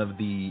exception of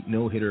the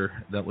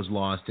no-hitter that was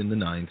lost in the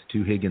 9th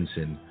to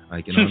Higginson,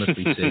 I can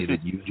honestly say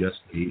that you just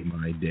made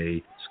my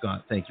day.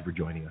 Scott, thank you for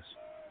joining us.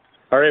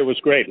 All right, it was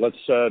great. Let's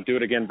do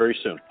it again very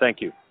soon.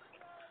 Thank you.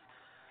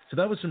 So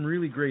that was some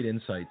really great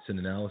insights and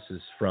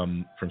analysis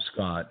from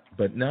Scott.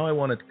 But now I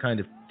want to kind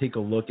of take a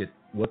look at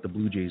what the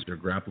Blue Jays are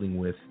grappling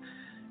with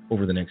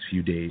over the next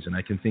few days. And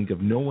I can think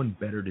of no one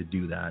better to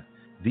do that.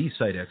 The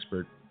site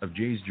expert of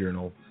Jays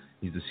Journal.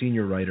 He's the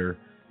senior writer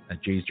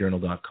at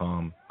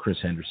jaysjournal.com, Chris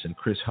Henderson.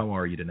 Chris, how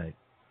are you tonight?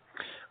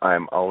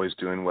 I'm always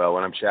doing well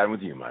when I'm chatting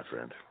with you, my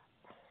friend.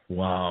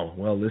 Wow.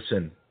 Well,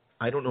 listen,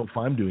 I don't know if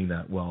I'm doing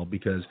that well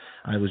because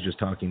I was just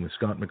talking with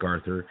Scott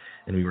MacArthur,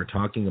 and we were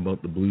talking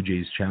about the Blue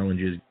Jays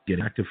challenges,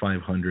 getting back to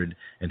 500,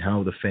 and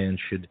how the fans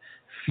should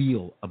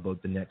feel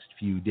about the next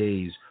few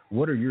days.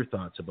 What are your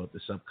thoughts about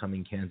this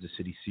upcoming Kansas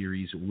City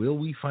series? Will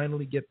we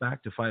finally get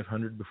back to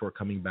 500 before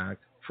coming back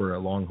for a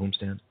long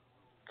homestand?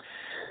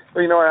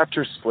 Well,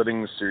 after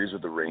splitting the series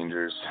with the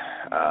Rangers,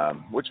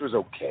 which was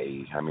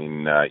okay. I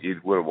mean, you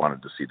would have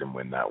wanted to see them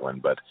win that one,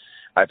 but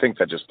I think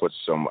that just puts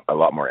a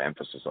lot more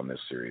emphasis on this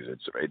series.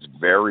 It's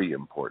very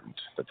important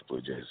that the Blue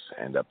Jays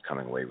end up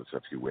coming away with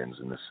a few wins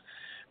in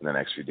the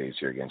next few days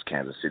here against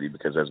Kansas City,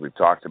 because as we've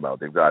talked about,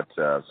 they've got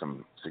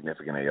some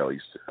significant AL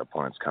East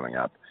opponents coming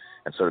up,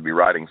 and so to be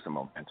riding some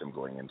momentum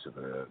going into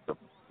the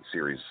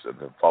series,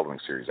 the following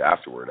series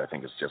afterward, I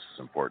think is just as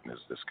important as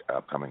this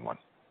upcoming one.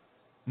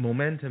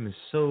 Momentum is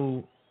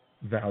so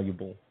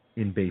valuable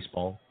in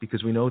baseball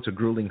because we know it's a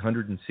grueling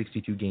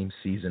 162-game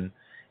season,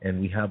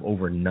 and we have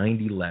over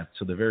 90 left.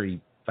 So the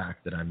very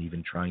fact that I'm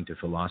even trying to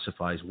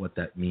philosophize what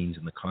that means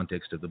in the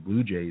context of the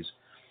Blue Jays,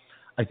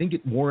 I think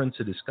it warrants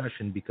a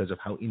discussion because of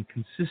how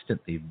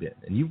inconsistent they've been.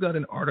 And you've got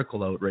an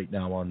article out right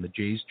now on the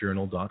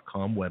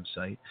jaysjournal.com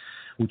website,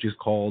 which is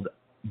called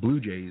Blue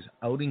Jays,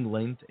 Outing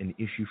Length and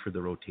Issue for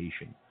the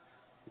Rotation.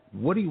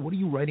 What are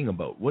you writing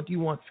about? What do you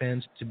want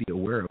fans to be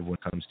aware of when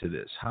it comes to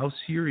this? How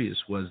serious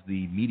was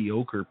the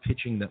mediocre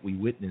pitching that we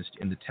witnessed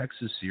in the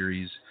Texas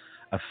series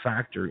a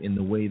factor in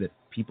the way that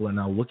people are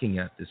now looking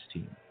at this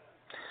team?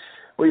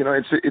 Well,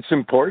 it's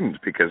important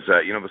because,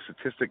 the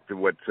statistic that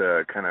what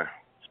kind of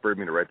spurred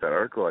me to write that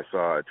article, I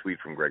saw a tweet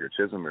from Gregor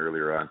Chisholm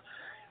earlier on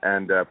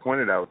and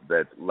pointed out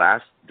that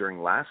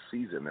during last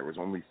season, there was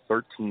only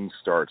 13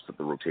 starts that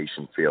the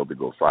rotation failed to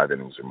go 5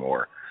 innings or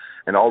more.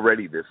 And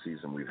already this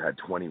season, we've had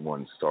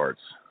 21 starts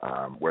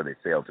where they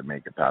failed to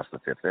make it past the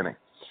 5th inning.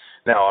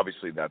 Now,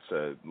 obviously, that's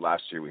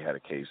last year we had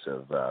a case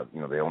of,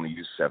 they only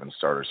used 7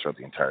 starters throughout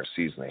the entire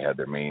season. They had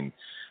their main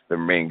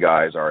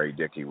guys. R.A.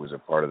 Dickey was a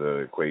part of the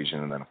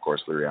equation, and then, of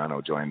course,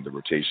 Liriano joined the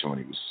rotation when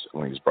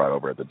he was brought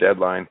over at the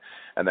deadline.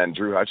 And then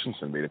Drew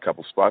Hutchinson made a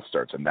couple spot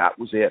starts, and that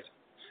was it.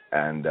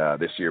 And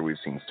this year we've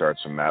seen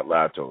starts from Matt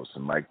Latos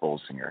and Mike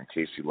Bolsinger and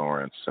Casey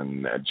Lawrence,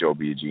 and Joe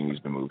Biagini's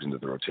been moved into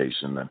the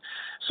rotation. And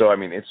so, I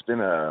mean, it's been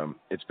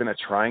a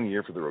trying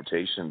year for the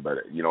rotation, but,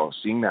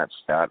 seeing that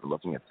stat and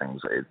looking at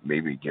things, it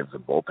maybe gives the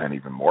bullpen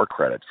even more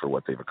credit for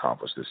what they've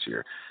accomplished this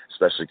year,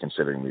 especially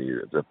considering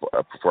the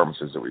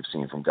performances that we've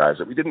seen from guys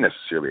that we didn't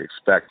necessarily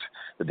expect,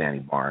 the Danny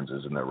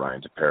Barneses and the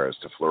Ryan Tepera's,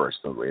 to flourish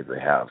the way they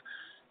have.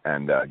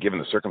 And given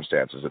the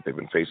circumstances that they've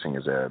been facing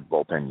as a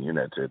bullpen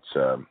unit,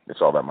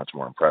 it's all that much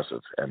more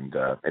impressive. And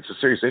it's a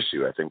serious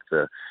issue. I think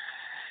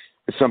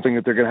it's something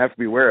that they're going to have to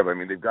be aware of. I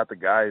mean, they've got the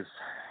guys.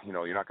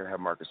 You're not going to have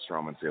Marcus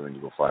Stroman failing to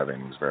go 5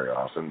 innings very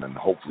often, and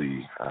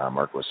hopefully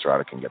Marco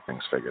Estrada can get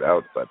things figured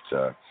out. But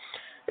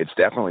it's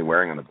definitely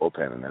wearing on the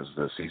bullpen, and as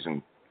the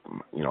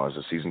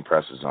season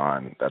presses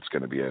on, that's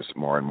going to be a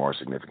more and more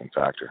significant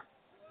factor.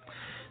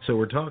 So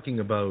we're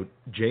talking about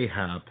Jay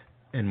Happ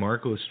and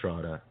Marco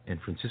Estrada and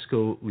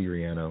Francisco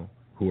Liriano,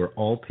 who are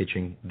all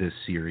pitching this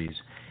series.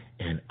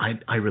 And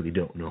I really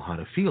don't know how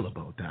to feel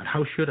about that.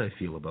 How should I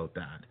feel about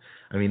that?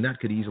 I mean,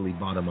 that could easily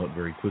bottom out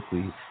very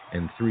quickly,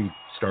 and 3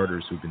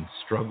 starters who've been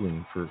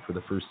struggling for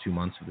the first 2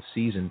 months of the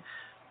season,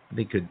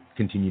 they could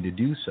continue to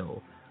do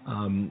so.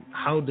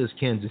 How does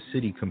Kansas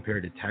City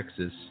compare to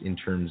Texas in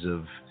terms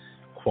of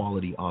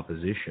quality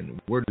opposition?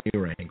 Where do they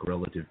rank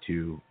relative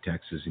to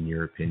Texas, in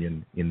your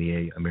opinion, in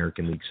the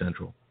American League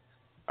Central?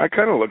 I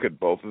kind of look at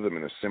both of them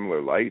in a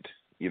similar light.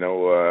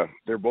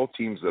 They're both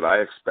teams that I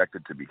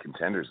expected to be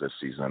contenders this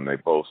season, and they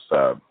both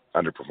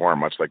underperform,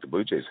 much like the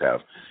Blue Jays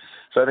have.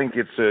 So I think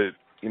it's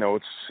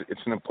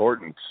an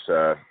important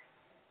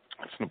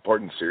it's an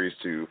important series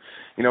to,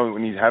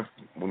 when you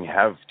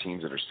have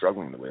teams that are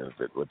struggling the way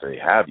that what they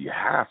have, you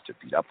have to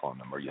beat up on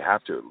them, or you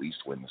have to at least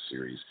win the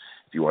series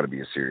if you want to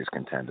be a serious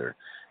contender.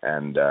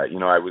 And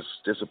I was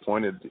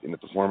disappointed in the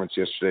performance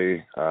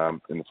yesterday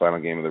in the final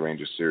game of the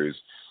Rangers series.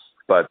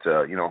 But,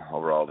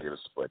 overall, the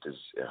split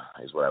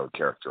is what I would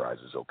characterize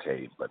as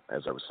okay. But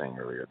as I was saying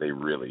earlier, they've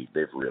really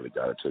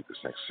got to take this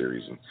next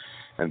series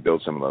and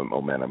build some of the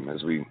momentum.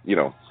 As we,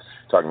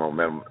 talking about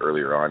momentum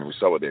earlier on, we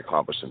saw what they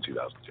accomplished in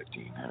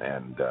 2015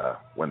 and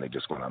when they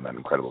just went on that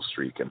incredible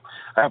streak. And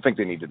I don't think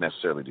they need to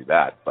necessarily do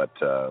that, but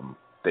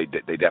they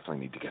definitely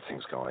need to get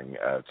things going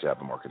to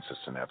have a more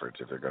consistent effort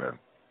if they're going to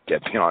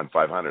get beyond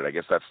 500. I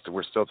guess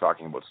we're still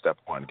talking about step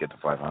one, get to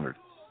 500.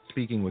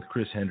 Speaking with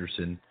Chris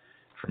Henderson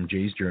from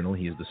Jays Journal.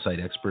 He is the site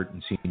expert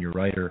and senior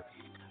writer.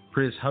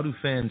 Chris, how do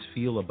fans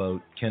feel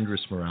about Kendrys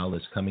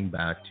Morales coming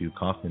back to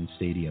Kauffman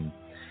Stadium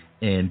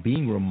and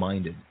being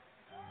reminded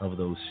of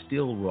those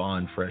still raw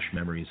and fresh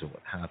memories of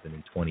what happened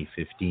in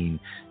 2015?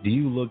 Do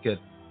you look at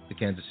the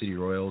Kansas City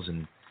Royals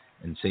and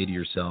say to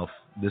yourself,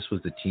 this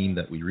was the team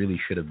that we really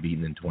should have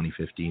beaten in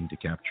 2015 to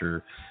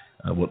capture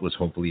what was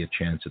hopefully a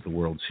chance at the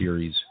World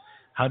Series?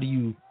 How do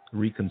you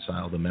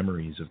reconcile the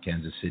memories of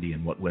Kansas City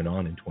and what went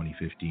on in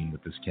 2015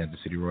 with this Kansas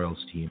City Royals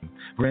team?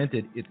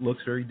 Granted, it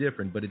looks very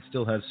different, but it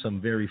still has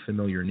some very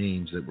familiar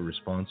names that were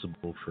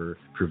responsible for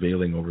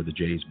prevailing over the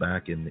Jays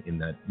back in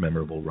that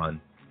memorable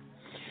run.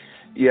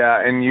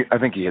 Yeah, and I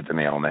think you hit the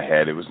nail on the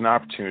head. It was an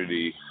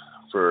opportunity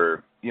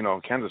for,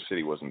 Kansas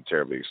City wasn't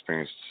terribly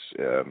experienced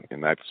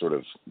in that sort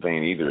of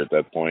vein either at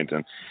that point.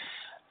 And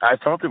I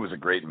felt it was a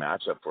great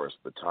matchup for us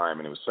at the time,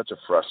 and it was such a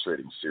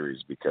frustrating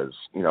series because,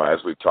 as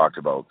we've talked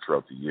about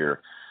throughout the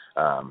year,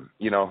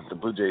 the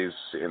Blue Jays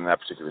in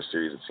that particular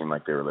series, it seemed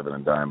like they were living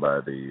and dying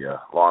by the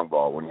long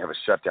ball. When you have a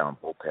shutdown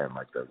bullpen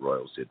like the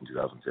Royals did in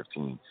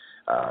 2015,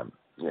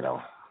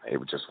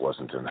 it just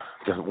wasn't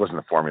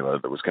a formula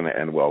that was going to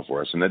end well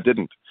for us, and it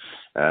didn't.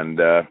 And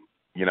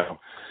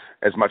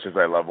as much as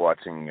I love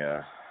watching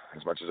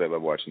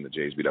the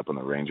Jays beat up on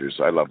the Rangers,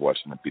 I love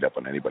watching them beat up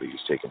on anybody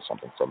who's taken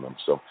something from them.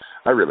 So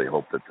I really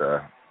hope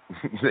that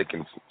they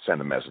can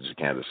send a message to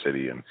Kansas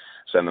City and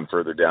send them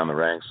further down the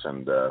ranks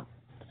and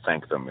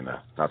thank them in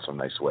a not so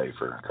nice way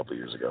for a couple of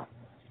years ago.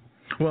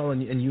 Well,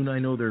 and you and I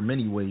know there are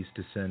many ways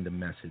to send a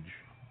message,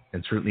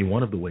 and certainly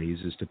one of the ways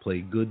is to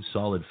play good,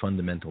 solid,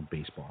 fundamental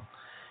baseball.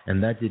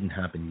 And that didn't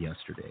happen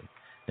yesterday.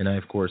 And I,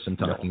 of course, am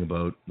talking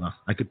about,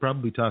 I could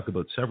probably talk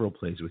about several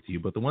plays with you,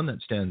 but the one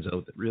that stands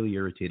out that really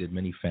irritated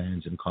many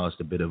fans and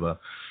caused a bit of a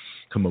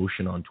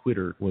commotion on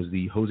Twitter was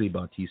the Jose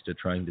Bautista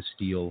trying to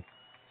steal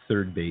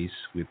third base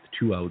with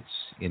 2 outs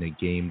in a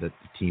game that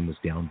the team was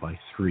down by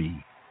 3,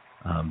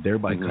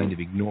 thereby kind of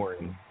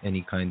ignoring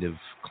any kind of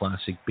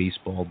classic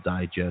baseball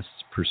digest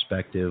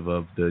perspective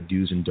of the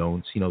do's and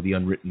don'ts, the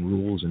unwritten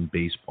rules in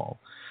baseball.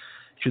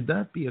 Should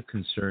that be a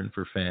concern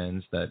for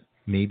fans that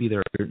maybe there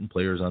are certain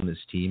players on this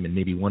team, and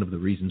maybe one of the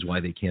reasons why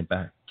they can't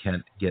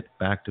get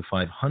back to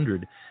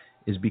 500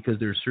 is because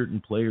there are certain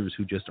players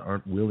who just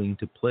aren't willing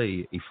to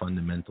play a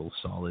fundamental,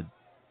 solid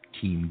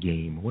team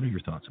game? What are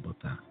your thoughts about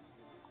that?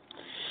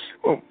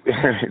 Well,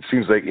 it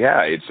seems like,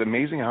 it's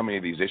amazing how many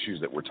of these issues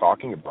that we're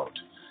talking about,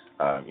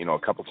 a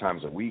couple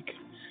times a week.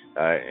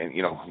 And,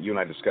 you and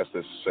I discussed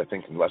this, I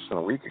think, less than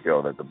a week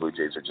ago, that the Blue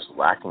Jays are just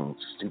lacking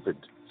stupid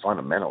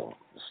fundamental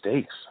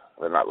mistakes.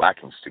 They're not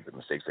lacking stupid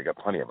mistakes. They got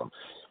plenty of them.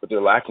 But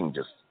they're lacking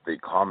just the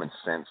common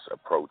sense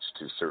approach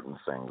to certain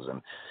things.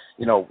 And,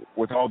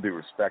 with all due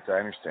respect, I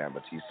understand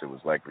Bautista was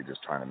likely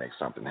just trying to make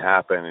something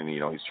happen. And,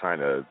 he's trying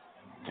to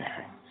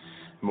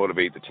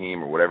motivate the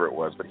team or whatever it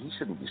was. But he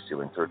shouldn't be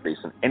stealing third base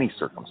in any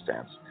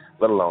circumstance,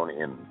 let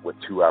alone with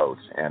 2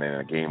 outs and in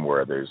a game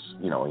where there's,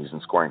 he's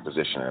in scoring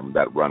position and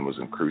that run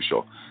wasn't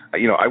crucial. I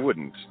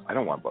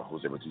don't want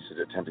Jose Bautista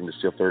attempting to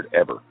steal third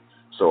ever.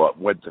 So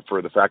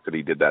for the fact that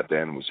he did that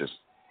then was just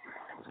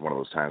one of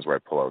those times where I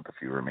pull out the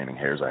few remaining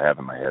hairs I have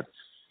in my head.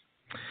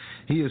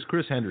 He is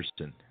Chris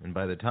Henderson, and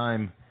by the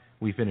time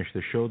we finish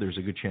the show, there's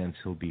a good chance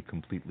he'll be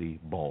completely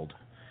bald.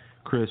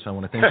 Chris, I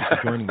want to thank you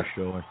for joining the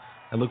show.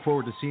 I look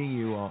forward to seeing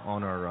you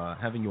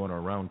having you on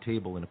our round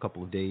table in a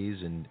couple of days,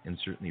 and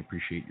certainly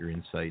appreciate your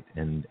insight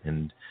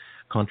and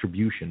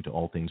contribution to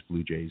all things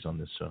Blue Jays on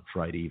this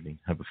Friday evening.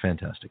 Have a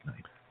fantastic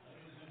night.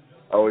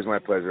 Always my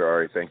pleasure,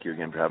 Ari. Thank you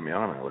again for having me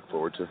on. I look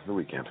forward to the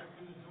weekend.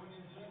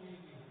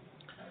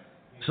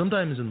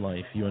 Sometimes in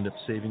life, you end up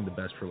saving the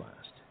best for last.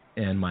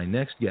 And my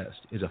next guest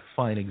is a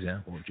fine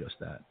example of just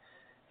that.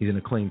 He's an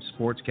acclaimed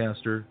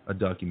sportscaster, a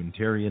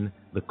documentarian,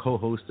 the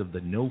co-host of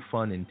the No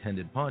Fun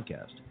Intended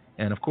podcast,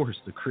 and, of course,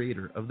 the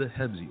creator of the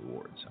Hebsy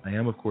Awards. I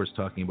am, of course,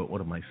 talking about one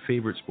of my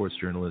favorite sports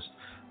journalists,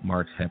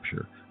 Mark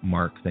Hepsher.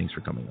 Mark, thanks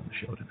for coming on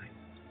the show tonight.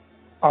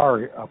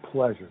 Ari, a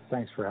pleasure.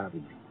 Thanks for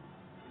having me.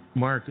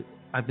 Mark,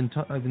 I've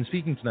been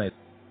speaking tonight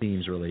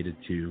themes related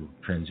to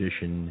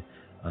transition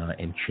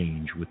and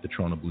change with the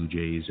Toronto Blue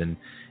Jays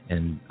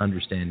and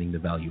understanding the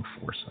value of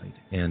foresight.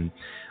 And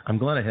I'm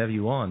glad I have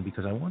you on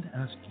because I want to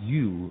ask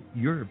you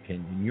your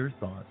opinion, your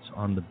thoughts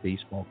on the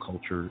baseball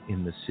culture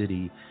in the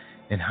city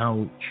and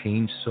how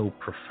changed so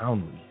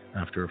profoundly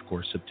after, of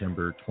course,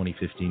 September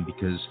 2015,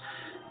 because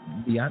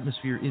the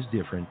atmosphere is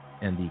different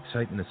and the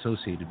excitement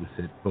associated with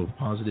it, both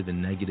positive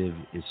and negative,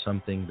 is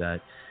something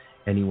that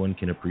anyone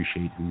can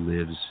appreciate who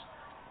lives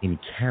in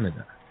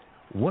Canada.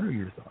 What are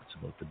your thoughts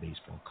about the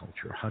baseball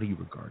culture? How do you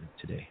regard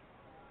it today?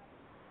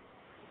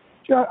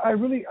 Yeah,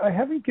 I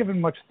haven't given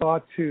much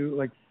thought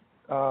to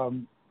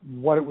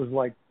what it was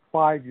like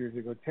 5 years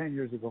ago, 10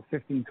 years ago,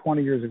 15,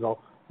 20 years ago,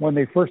 when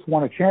they first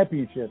won a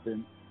championship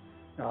in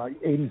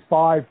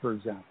 85, for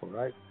example,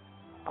 right?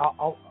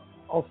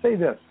 I'll say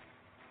this,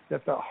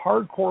 that the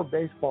hardcore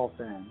baseball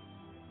fan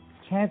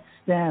can't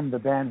stand the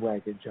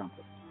bandwagon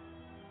jumper.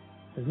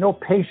 There's no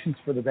patience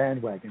for the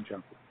bandwagon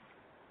jumper.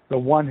 The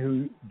one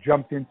who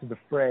jumped into the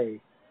fray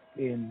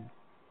in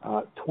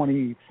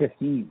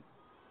 2015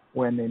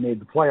 when they made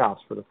the playoffs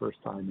for the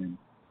first time in,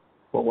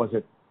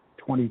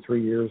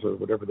 23 years or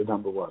whatever the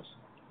number was.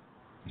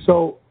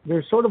 So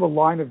there's sort of a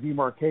line of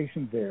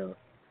demarcation there,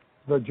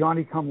 the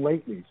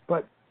Johnny-come-latelys.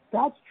 But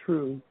that's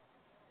true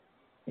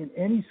in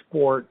any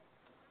sport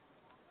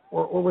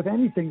or with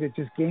anything that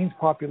just gains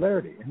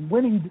popularity. And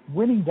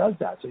winning does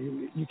that, so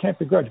you can't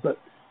begrudge. But,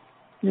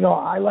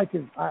 I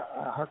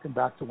harken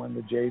back to when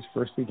the Jays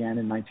first began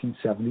in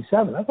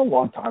 1977. That's a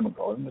long time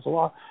ago, and there's a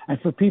lot. And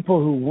for people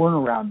who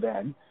weren't around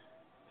then,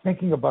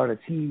 thinking about a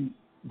team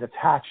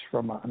detached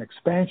from an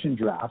expansion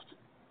draft,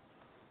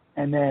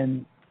 and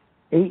then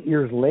 8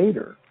 years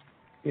later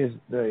is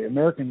the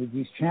American League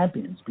East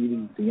champions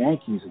beating the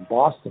Yankees in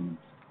Boston and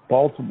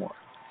Baltimore,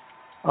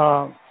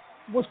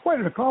 was quite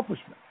an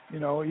accomplishment.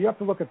 You have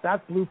to look at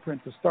that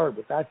blueprint to start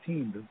with that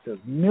team. That's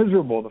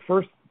miserable the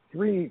first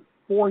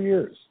 3-4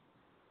 years.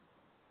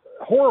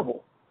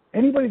 Horrible.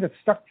 Anybody that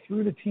stuck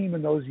through the team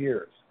in those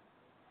years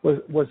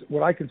was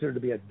what I consider to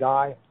be a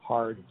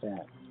die-hard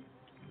fan.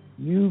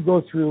 You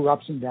go through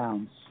ups and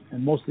downs,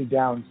 and mostly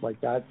downs like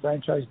that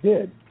franchise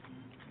did.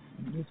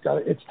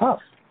 It's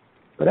tough.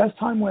 But as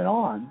time went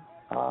on,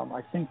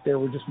 I think there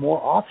were just more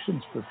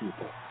options for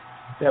people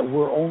that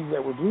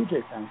were Blue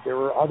Jay fans. There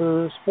were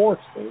other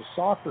sports. There was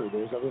soccer.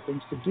 There was other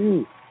things to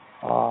do.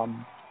 I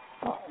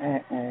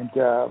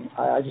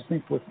just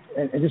think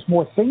and just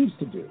more things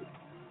to do.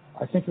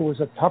 I think it was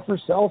a tougher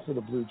sell for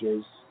the Blue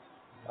Jays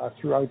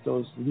throughout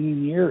those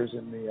lean years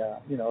in the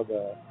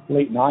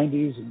late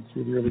 90s and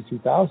through the early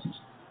 2000s.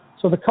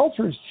 So the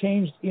culture has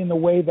changed in the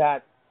way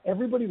that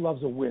everybody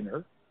loves a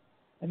winner.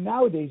 And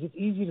nowadays, it's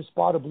easy to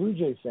spot a Blue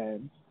Jay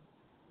fan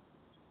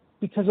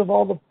because of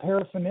all the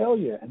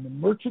paraphernalia and the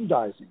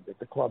merchandising that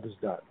the club has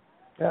done.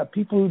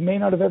 People who may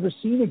not have ever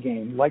seen a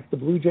game like the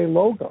Blue Jay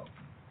logo.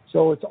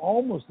 So it's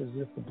almost as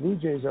if the Blue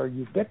Jays are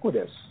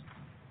ubiquitous,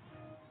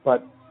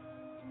 but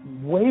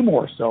way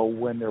more so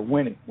when they're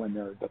winning, when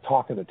they're the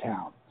talk of the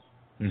town.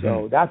 Mm-hmm.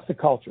 So that's the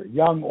culture.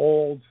 Young,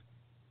 old,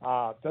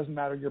 doesn't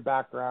matter your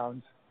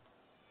background.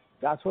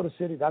 That's what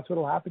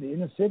will happen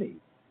in a city.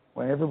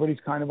 When everybody's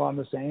kind of on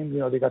the same,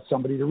 they got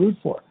somebody to root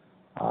for.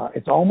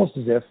 It's almost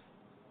as if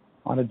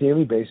on a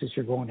daily basis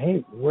you're going,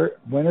 hey,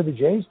 when are the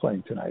Jays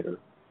playing tonight? Or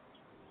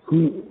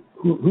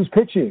who's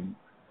pitching?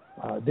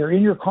 They're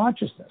in your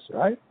consciousness,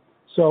 right?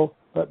 So,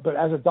 but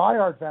as a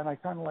diehard fan, I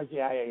kind of like,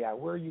 yeah.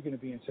 Where are you going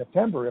to be in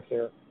September if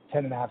they're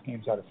 10.5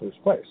 games out of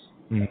first place?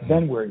 Mm-hmm.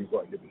 Then where are you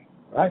going to be,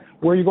 right?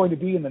 Where are you going to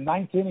be in the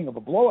 9th inning of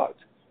a blowout?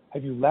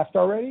 Have you left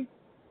already?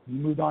 You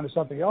moved on to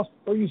something else?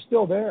 Or are you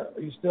still there?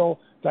 Are you still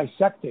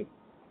dissecting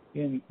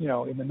in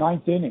the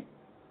 9th inning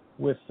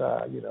with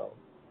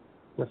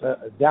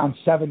down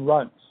 7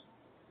 runs?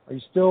 Are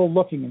you still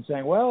looking and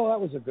saying, well, that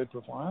was a good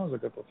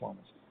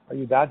performance? Are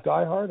you that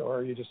diehard, or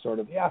are you just sort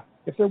of,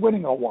 if they're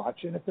winning, I'll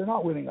watch, and if they're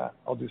not winning,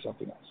 I'll do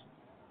something else?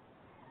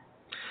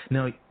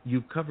 Now,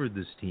 you've covered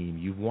this team,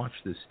 you've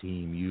watched this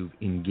team, you've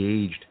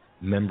engaged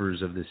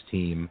members of this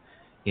team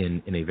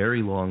in a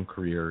very long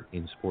career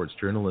in sports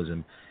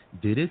journalism.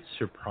 Did it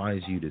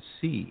surprise you to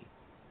see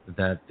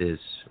that this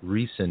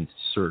recent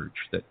surge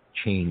that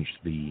changed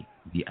the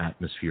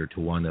atmosphere to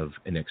one of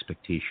an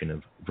expectation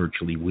of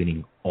virtually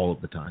winning all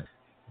of the time,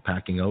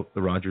 packing out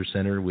the Rogers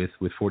Center with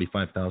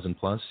 45,000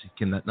 plus,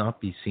 can that not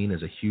be seen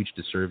as a huge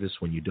disservice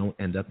when you don't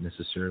end up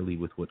necessarily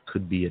with what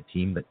could be a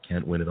team that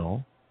can't win it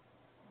all?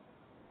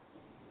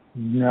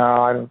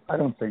 No, I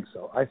don't think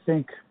so. I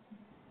think,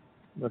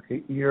 look,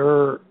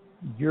 you're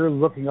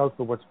looking out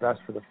for what's best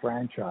for the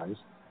franchise.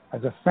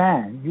 As a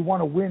fan, you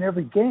want to win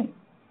every game.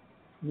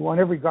 You want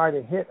every guy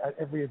to hit at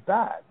every at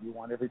bat. You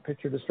want every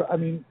pitcher to strike.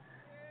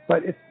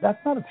 But that's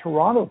not a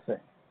Toronto thing.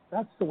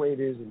 That's the way it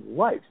is in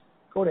life.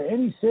 Go to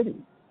any city,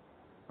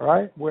 all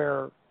right,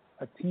 where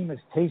a team has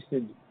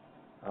tasted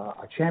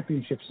a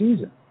championship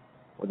season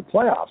or the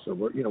playoffs or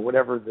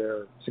whatever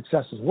their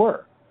successes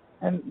were,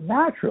 and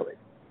naturally,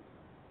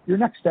 your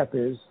next step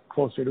is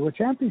closer to a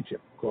championship.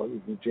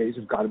 The Jays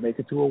have got to make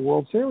it to a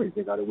World Series.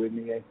 They got to win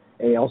the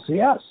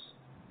ALCS.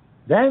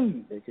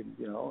 Then they can,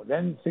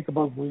 then think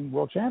about being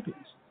world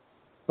champions.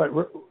 But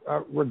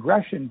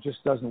regression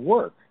just doesn't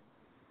work,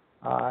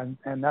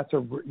 and that's a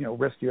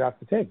risk you have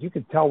to take. You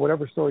can tell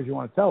whatever stories you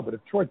want to tell, but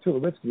if Troy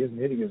Tulowitzki isn't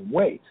hitting his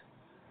weight,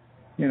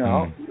 You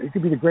know, it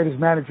could be the greatest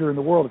manager in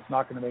the world. It's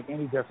not going to make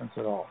any difference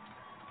at all.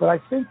 But I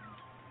think,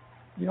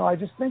 you know, I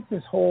just think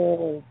this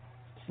whole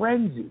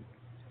frenzy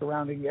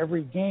surrounding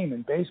every game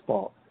in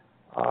baseball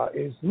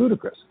is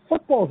ludicrous.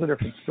 Football is a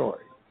different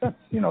story. That's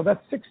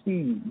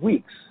 16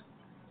 weeks.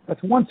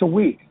 That's once a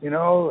week, you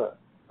know,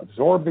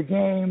 absorb the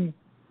game.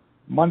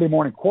 Monday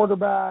morning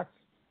quarterbacks.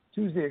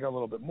 Tuesday you got a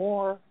little bit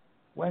more.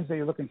 Wednesday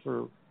you're looking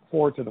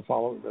forward to the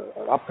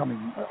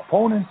upcoming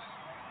opponents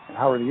and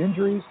how are the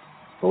injuries.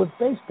 So with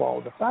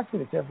baseball, the fact that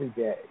it's every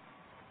day,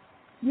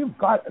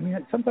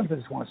 sometimes I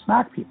just want to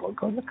smack people and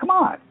go, come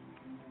on.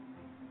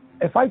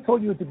 If I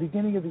told you at the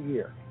beginning of the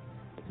year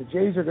that the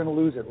Jays are going to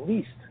lose at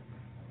least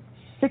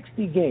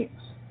 60 games,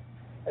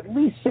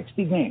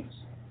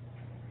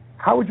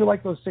 how would you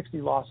like those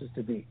 60 losses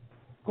to be?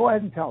 Go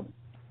ahead and tell me.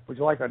 Would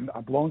you like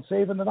a blown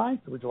save in the ninth?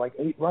 Would you like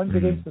 8 runs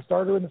against the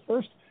starter in the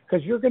first?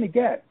 Because you're going to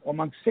get,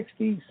 among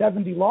 60,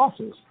 70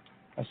 losses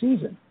a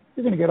season,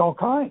 you're going to get all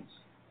kinds.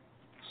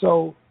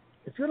 So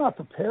if you're not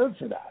prepared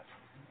for that,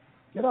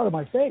 get out of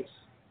my face.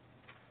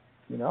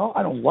 You know,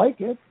 I don't like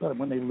it, but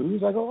when they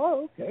lose, I go,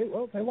 oh, okay,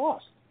 well, they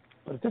lost.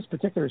 But at this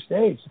particular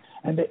stage,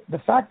 and the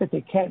fact that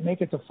they can't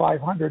make it to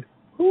 500,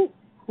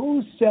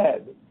 who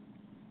said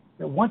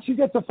that once you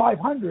get to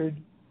 500,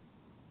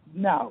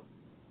 now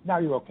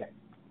you're okay?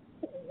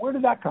 Where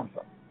did that come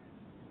from?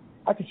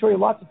 I could show you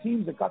lots of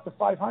teams that got to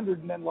 500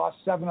 and then lost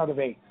 7 out of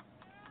 8.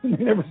 And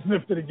they never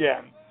sniffed it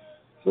again.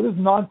 So this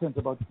nonsense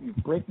about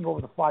breaking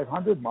over the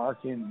 500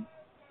 mark in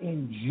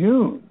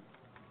June,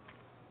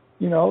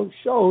 you know,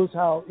 shows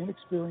how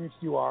inexperienced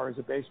you are as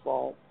a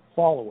baseball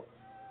follower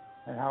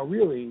and how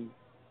really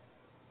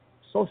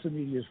social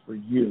media is for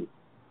you.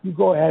 You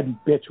go ahead and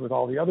bitch with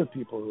all the other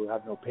people who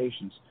have no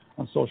patience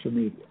on social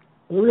media.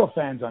 The real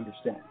fans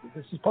understand that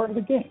this is part of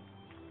the game.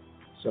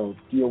 So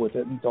deal with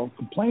it and don't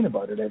complain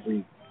about it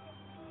every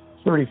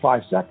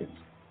 35 seconds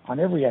on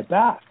every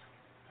at-bat,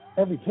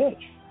 every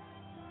pitch.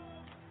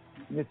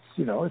 It's,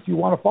 you know, if you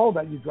want to follow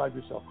that, you drive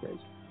yourself crazy.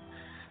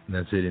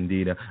 That's it,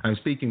 indeed. I'm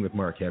speaking with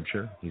Mark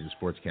Hebscher. He's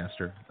a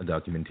sportscaster, a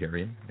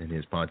documentarian, and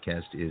his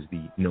podcast is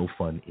the No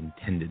Fun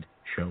Intended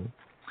Show.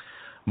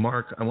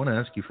 Mark, I want to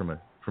ask you from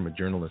a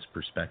journalist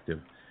perspective,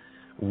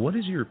 what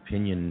is your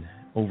opinion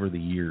over the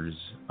years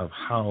of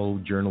how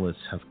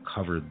journalists have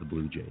covered the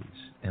Blue Jays?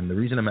 And the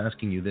reason I'm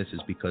asking you this is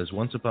because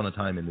once upon a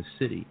time in the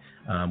city,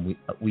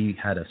 we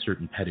had a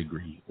certain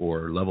pedigree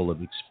or level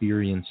of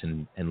experience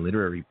and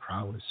literary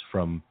prowess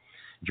from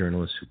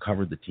journalists who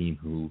covered the team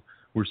who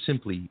were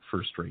simply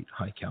first-rate,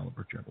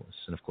 high-caliber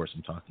journalists. And, of course,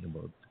 I'm talking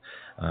about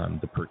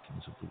the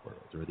Perkins of the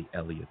world or the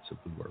Elliots of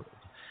the world.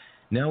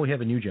 Now we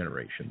have a new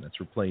generation that's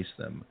replaced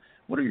them.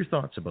 What are your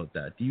thoughts about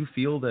that? Do you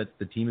feel that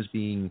the team is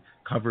being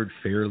covered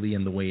fairly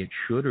in the way it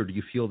should, or do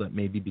you feel that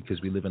maybe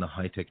because we live in a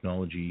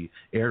high-technology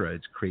era,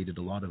 it's created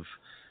a lot of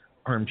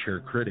armchair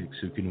critics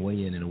who can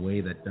weigh in a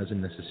way that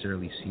doesn't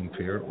necessarily seem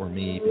fair or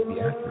may even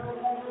be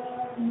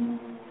accurate?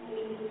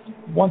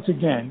 Once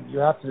again, you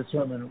have to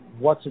determine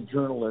what's a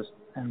journalist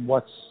and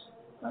what's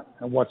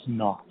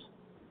not.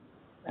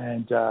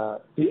 And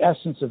the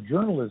essence of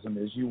journalism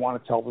is you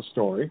want to tell the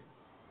story.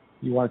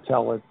 You want to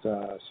tell it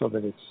so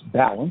that it's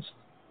balanced.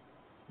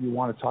 You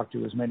want to talk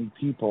to as many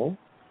people,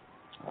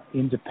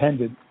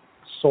 independent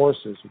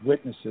sources,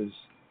 witnesses,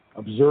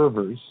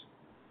 observers,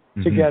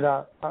 to get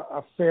a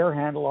fair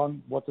handle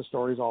on what the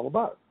story is all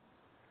about.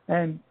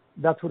 And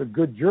that's what a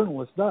good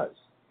journalist does.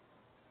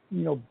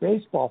 You know,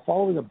 baseball,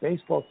 following a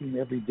baseball team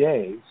every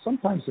day,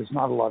 sometimes there's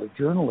not a lot of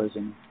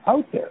journalism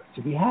out there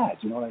to be had,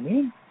 you know what I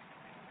mean?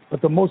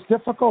 But the most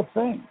difficult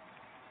thing,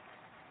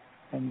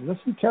 and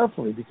listen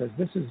carefully because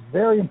this is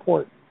very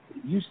important,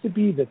 it used to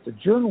be that the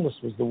journalist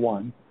was the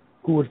one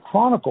who would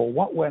chronicle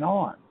what went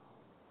on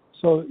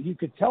so you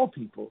could tell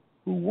people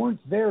who weren't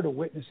there to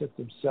witness it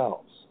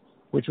themselves,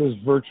 which was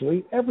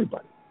virtually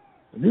everybody.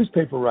 The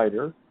newspaper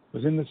writer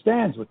was in the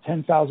stands with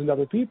 10,000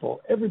 other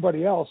people.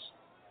 Everybody else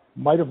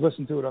might have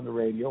listened to it on the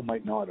radio,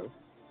 might not have.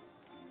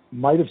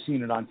 Might have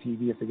seen it on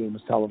TV if the game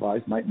was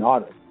televised, might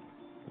not have.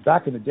 But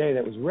back in the day,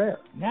 that was rare.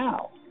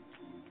 Now,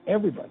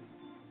 everybody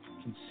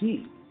can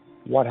see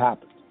what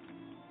happened.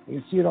 They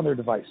can see it on their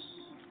device.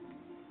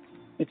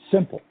 It's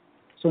simple.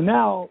 So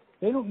now,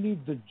 they don't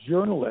need the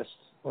journalist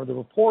or the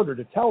reporter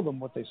to tell them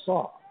what they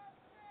saw.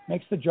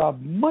 Makes the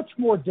job much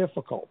more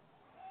difficult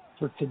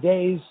for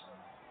today's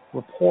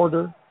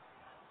reporter,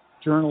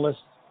 journalist,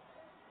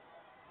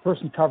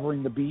 person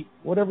covering the beat,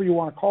 whatever you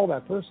want to call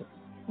that person.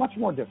 Much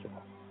more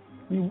difficult.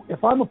 I mean,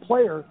 if I'm a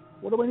player,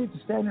 what do I need to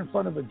stand in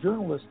front of a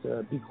journalist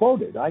to be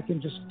quoted? I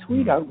can just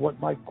tweet out what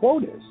my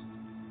quote is.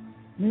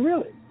 I mean,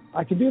 really,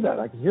 I can do that.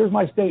 Here's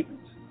my statement.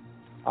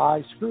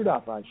 I screwed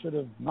up. I should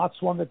have not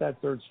swung at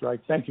that third strike.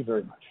 Thank you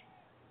very much.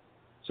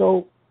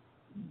 So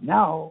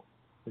now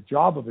the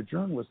job of a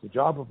journalist, the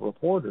job of a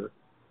reporter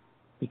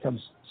becomes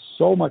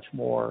so much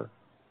more,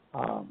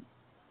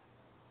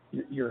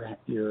 you're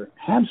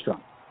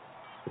hamstrung.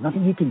 There's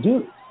nothing you can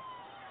do.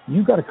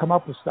 You've got to come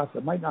up with stuff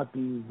that might not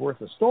be worth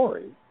a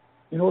story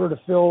in order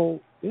to fill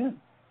in.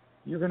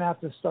 You're going to have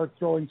to start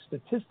throwing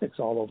statistics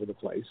all over the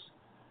place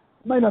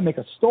might not make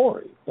a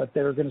story, but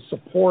they're going to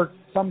support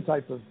some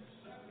type of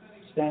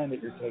stand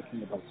that you're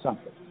taking about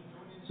something.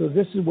 So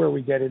this is where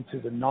we get into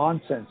the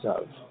nonsense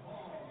of,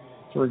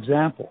 for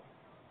example,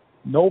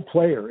 no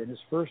player in his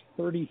first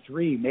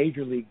 33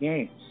 major league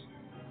games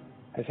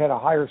has had a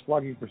higher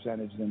slugging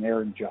percentage than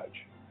Aaron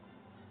Judge.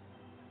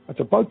 That's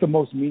about the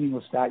most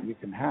meaningless stat you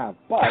can have,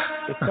 but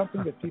it's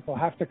something that people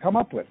have to come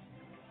up with.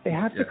 They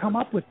have to come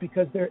up with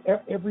because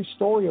every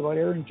story about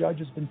Aaron Judge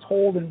has been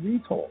told and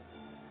retold.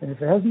 And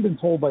if it hasn't been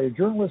told by a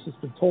journalist, it's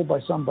been told by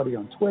somebody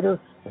on Twitter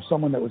or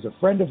someone that was a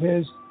friend of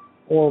his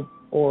or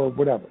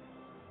whatever.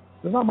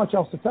 There's not much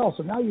else to tell.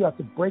 So now you have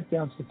to break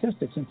down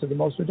statistics into the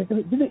most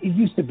ridiculous. It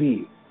used to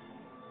be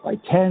by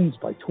 10s,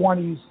 by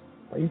 20s,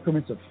 by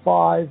increments of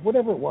 5,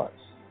 whatever it was.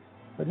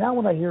 But now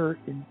when I hear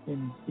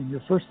in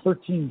your first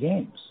 13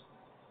 games,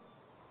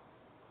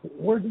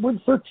 where did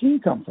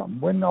 13 come from?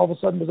 When all of a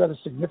sudden was that a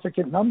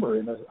significant number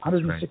in a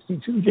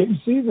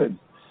 162-game season?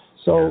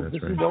 So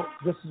this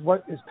is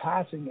what is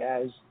passing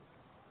as,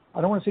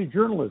 I don't want to say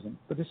journalism,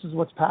 but this is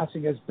what's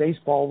passing as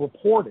baseball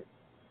reporting,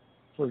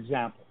 for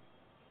example.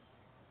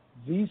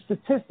 These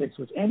statistics,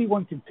 which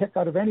anyone can pick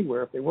out of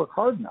anywhere if they work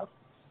hard enough,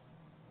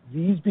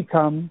 these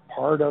become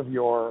part of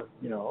your,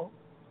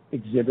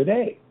 Exhibit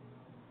A,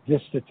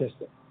 this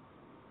statistic.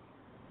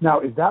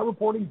 Now, is that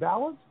reporting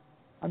valid?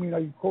 I mean, are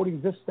you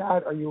quoting this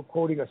stat? Are you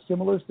quoting a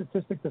similar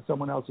statistic that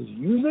someone else is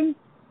using?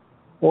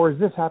 Or does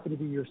this happen to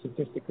be your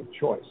statistic of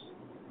choice?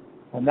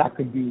 And that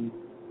could be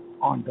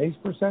on-base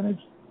percentage.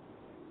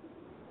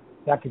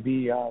 That could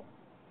be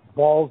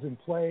balls in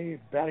play,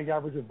 batting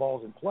average of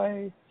balls in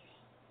play.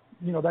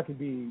 That could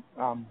be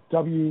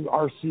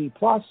WRC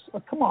plus.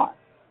 Come on.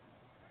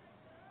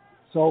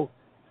 So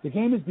the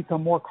game has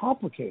become more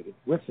complicated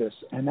with this,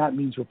 and that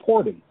means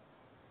reporting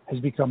has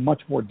become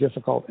much more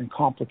difficult and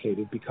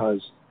complicated because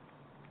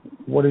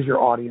what does your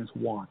audience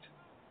want?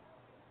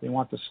 They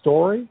want the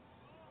story.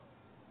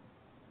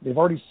 They've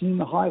already seen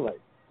the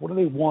highlight. What do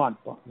they want?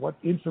 What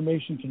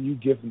information can you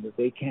give them that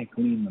they can't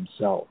glean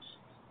themselves?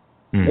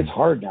 It's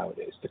hard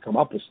nowadays to come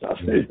up with stuff.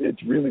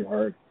 It's really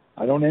hard.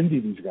 I don't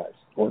envy these guys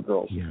or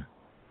girls. Yeah,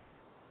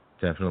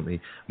 definitely.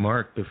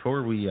 Mark,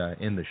 before we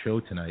end the show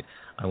tonight,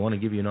 I want to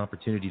give you an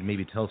opportunity to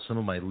maybe tell some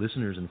of my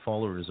listeners and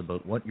followers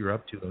about what you're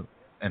up to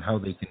and how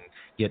they can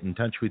get in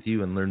touch with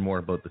you and learn more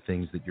about the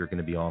things that you're going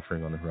to be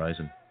offering on the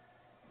horizon.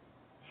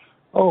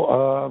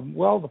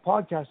 Well, the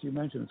podcast you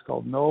mentioned is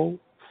called No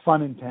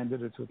Fun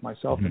Intended. It's with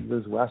myself and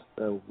Liz West.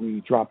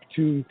 We drop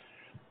two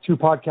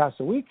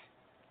podcasts a week.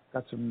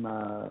 Got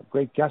some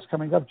great guests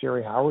coming up.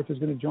 Jerry Howarth is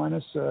going to join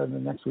us in the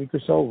next week or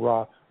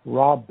so.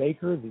 Rob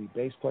Baker, the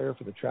bass player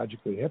for the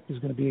Tragically Hip, is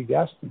going to be a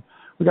guest. And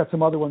we got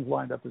some other ones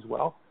lined up as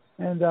well.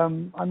 And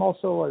I'm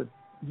also,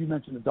 you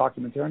mentioned a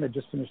documentarian. I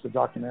just finished a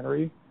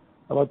documentary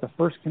about the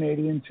first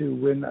Canadian to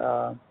win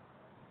an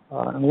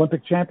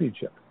Olympic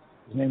championship.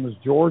 His name was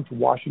George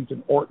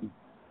Washington Orton.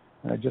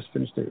 And I just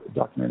finished a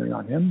documentary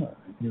on him.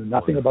 I knew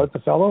nothing about the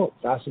fellow.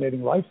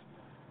 Fascinating life.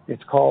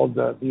 It's called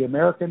The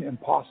American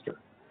Imposter.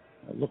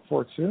 Look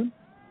for it soon.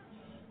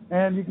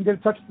 And you can get in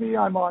touch with me.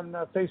 I'm on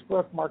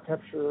Facebook, Mark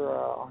Hebscher,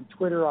 on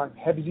Twitter, I'm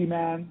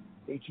Hebsy-Man,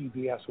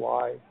 Hebsy,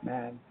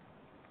 man,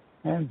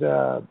 and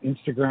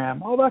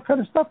Instagram, all that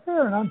kind of stuff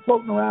there. And I'm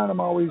floating around. I'm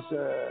always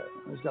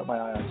got my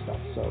eye on stuff.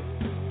 So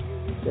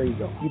there you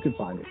go. You can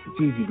find it.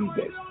 It's easy these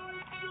days.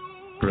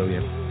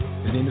 Brilliant.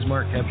 His name is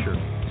Mark Hebscher,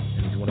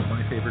 and he's one of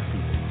my favorite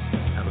people.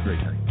 Have a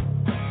great night.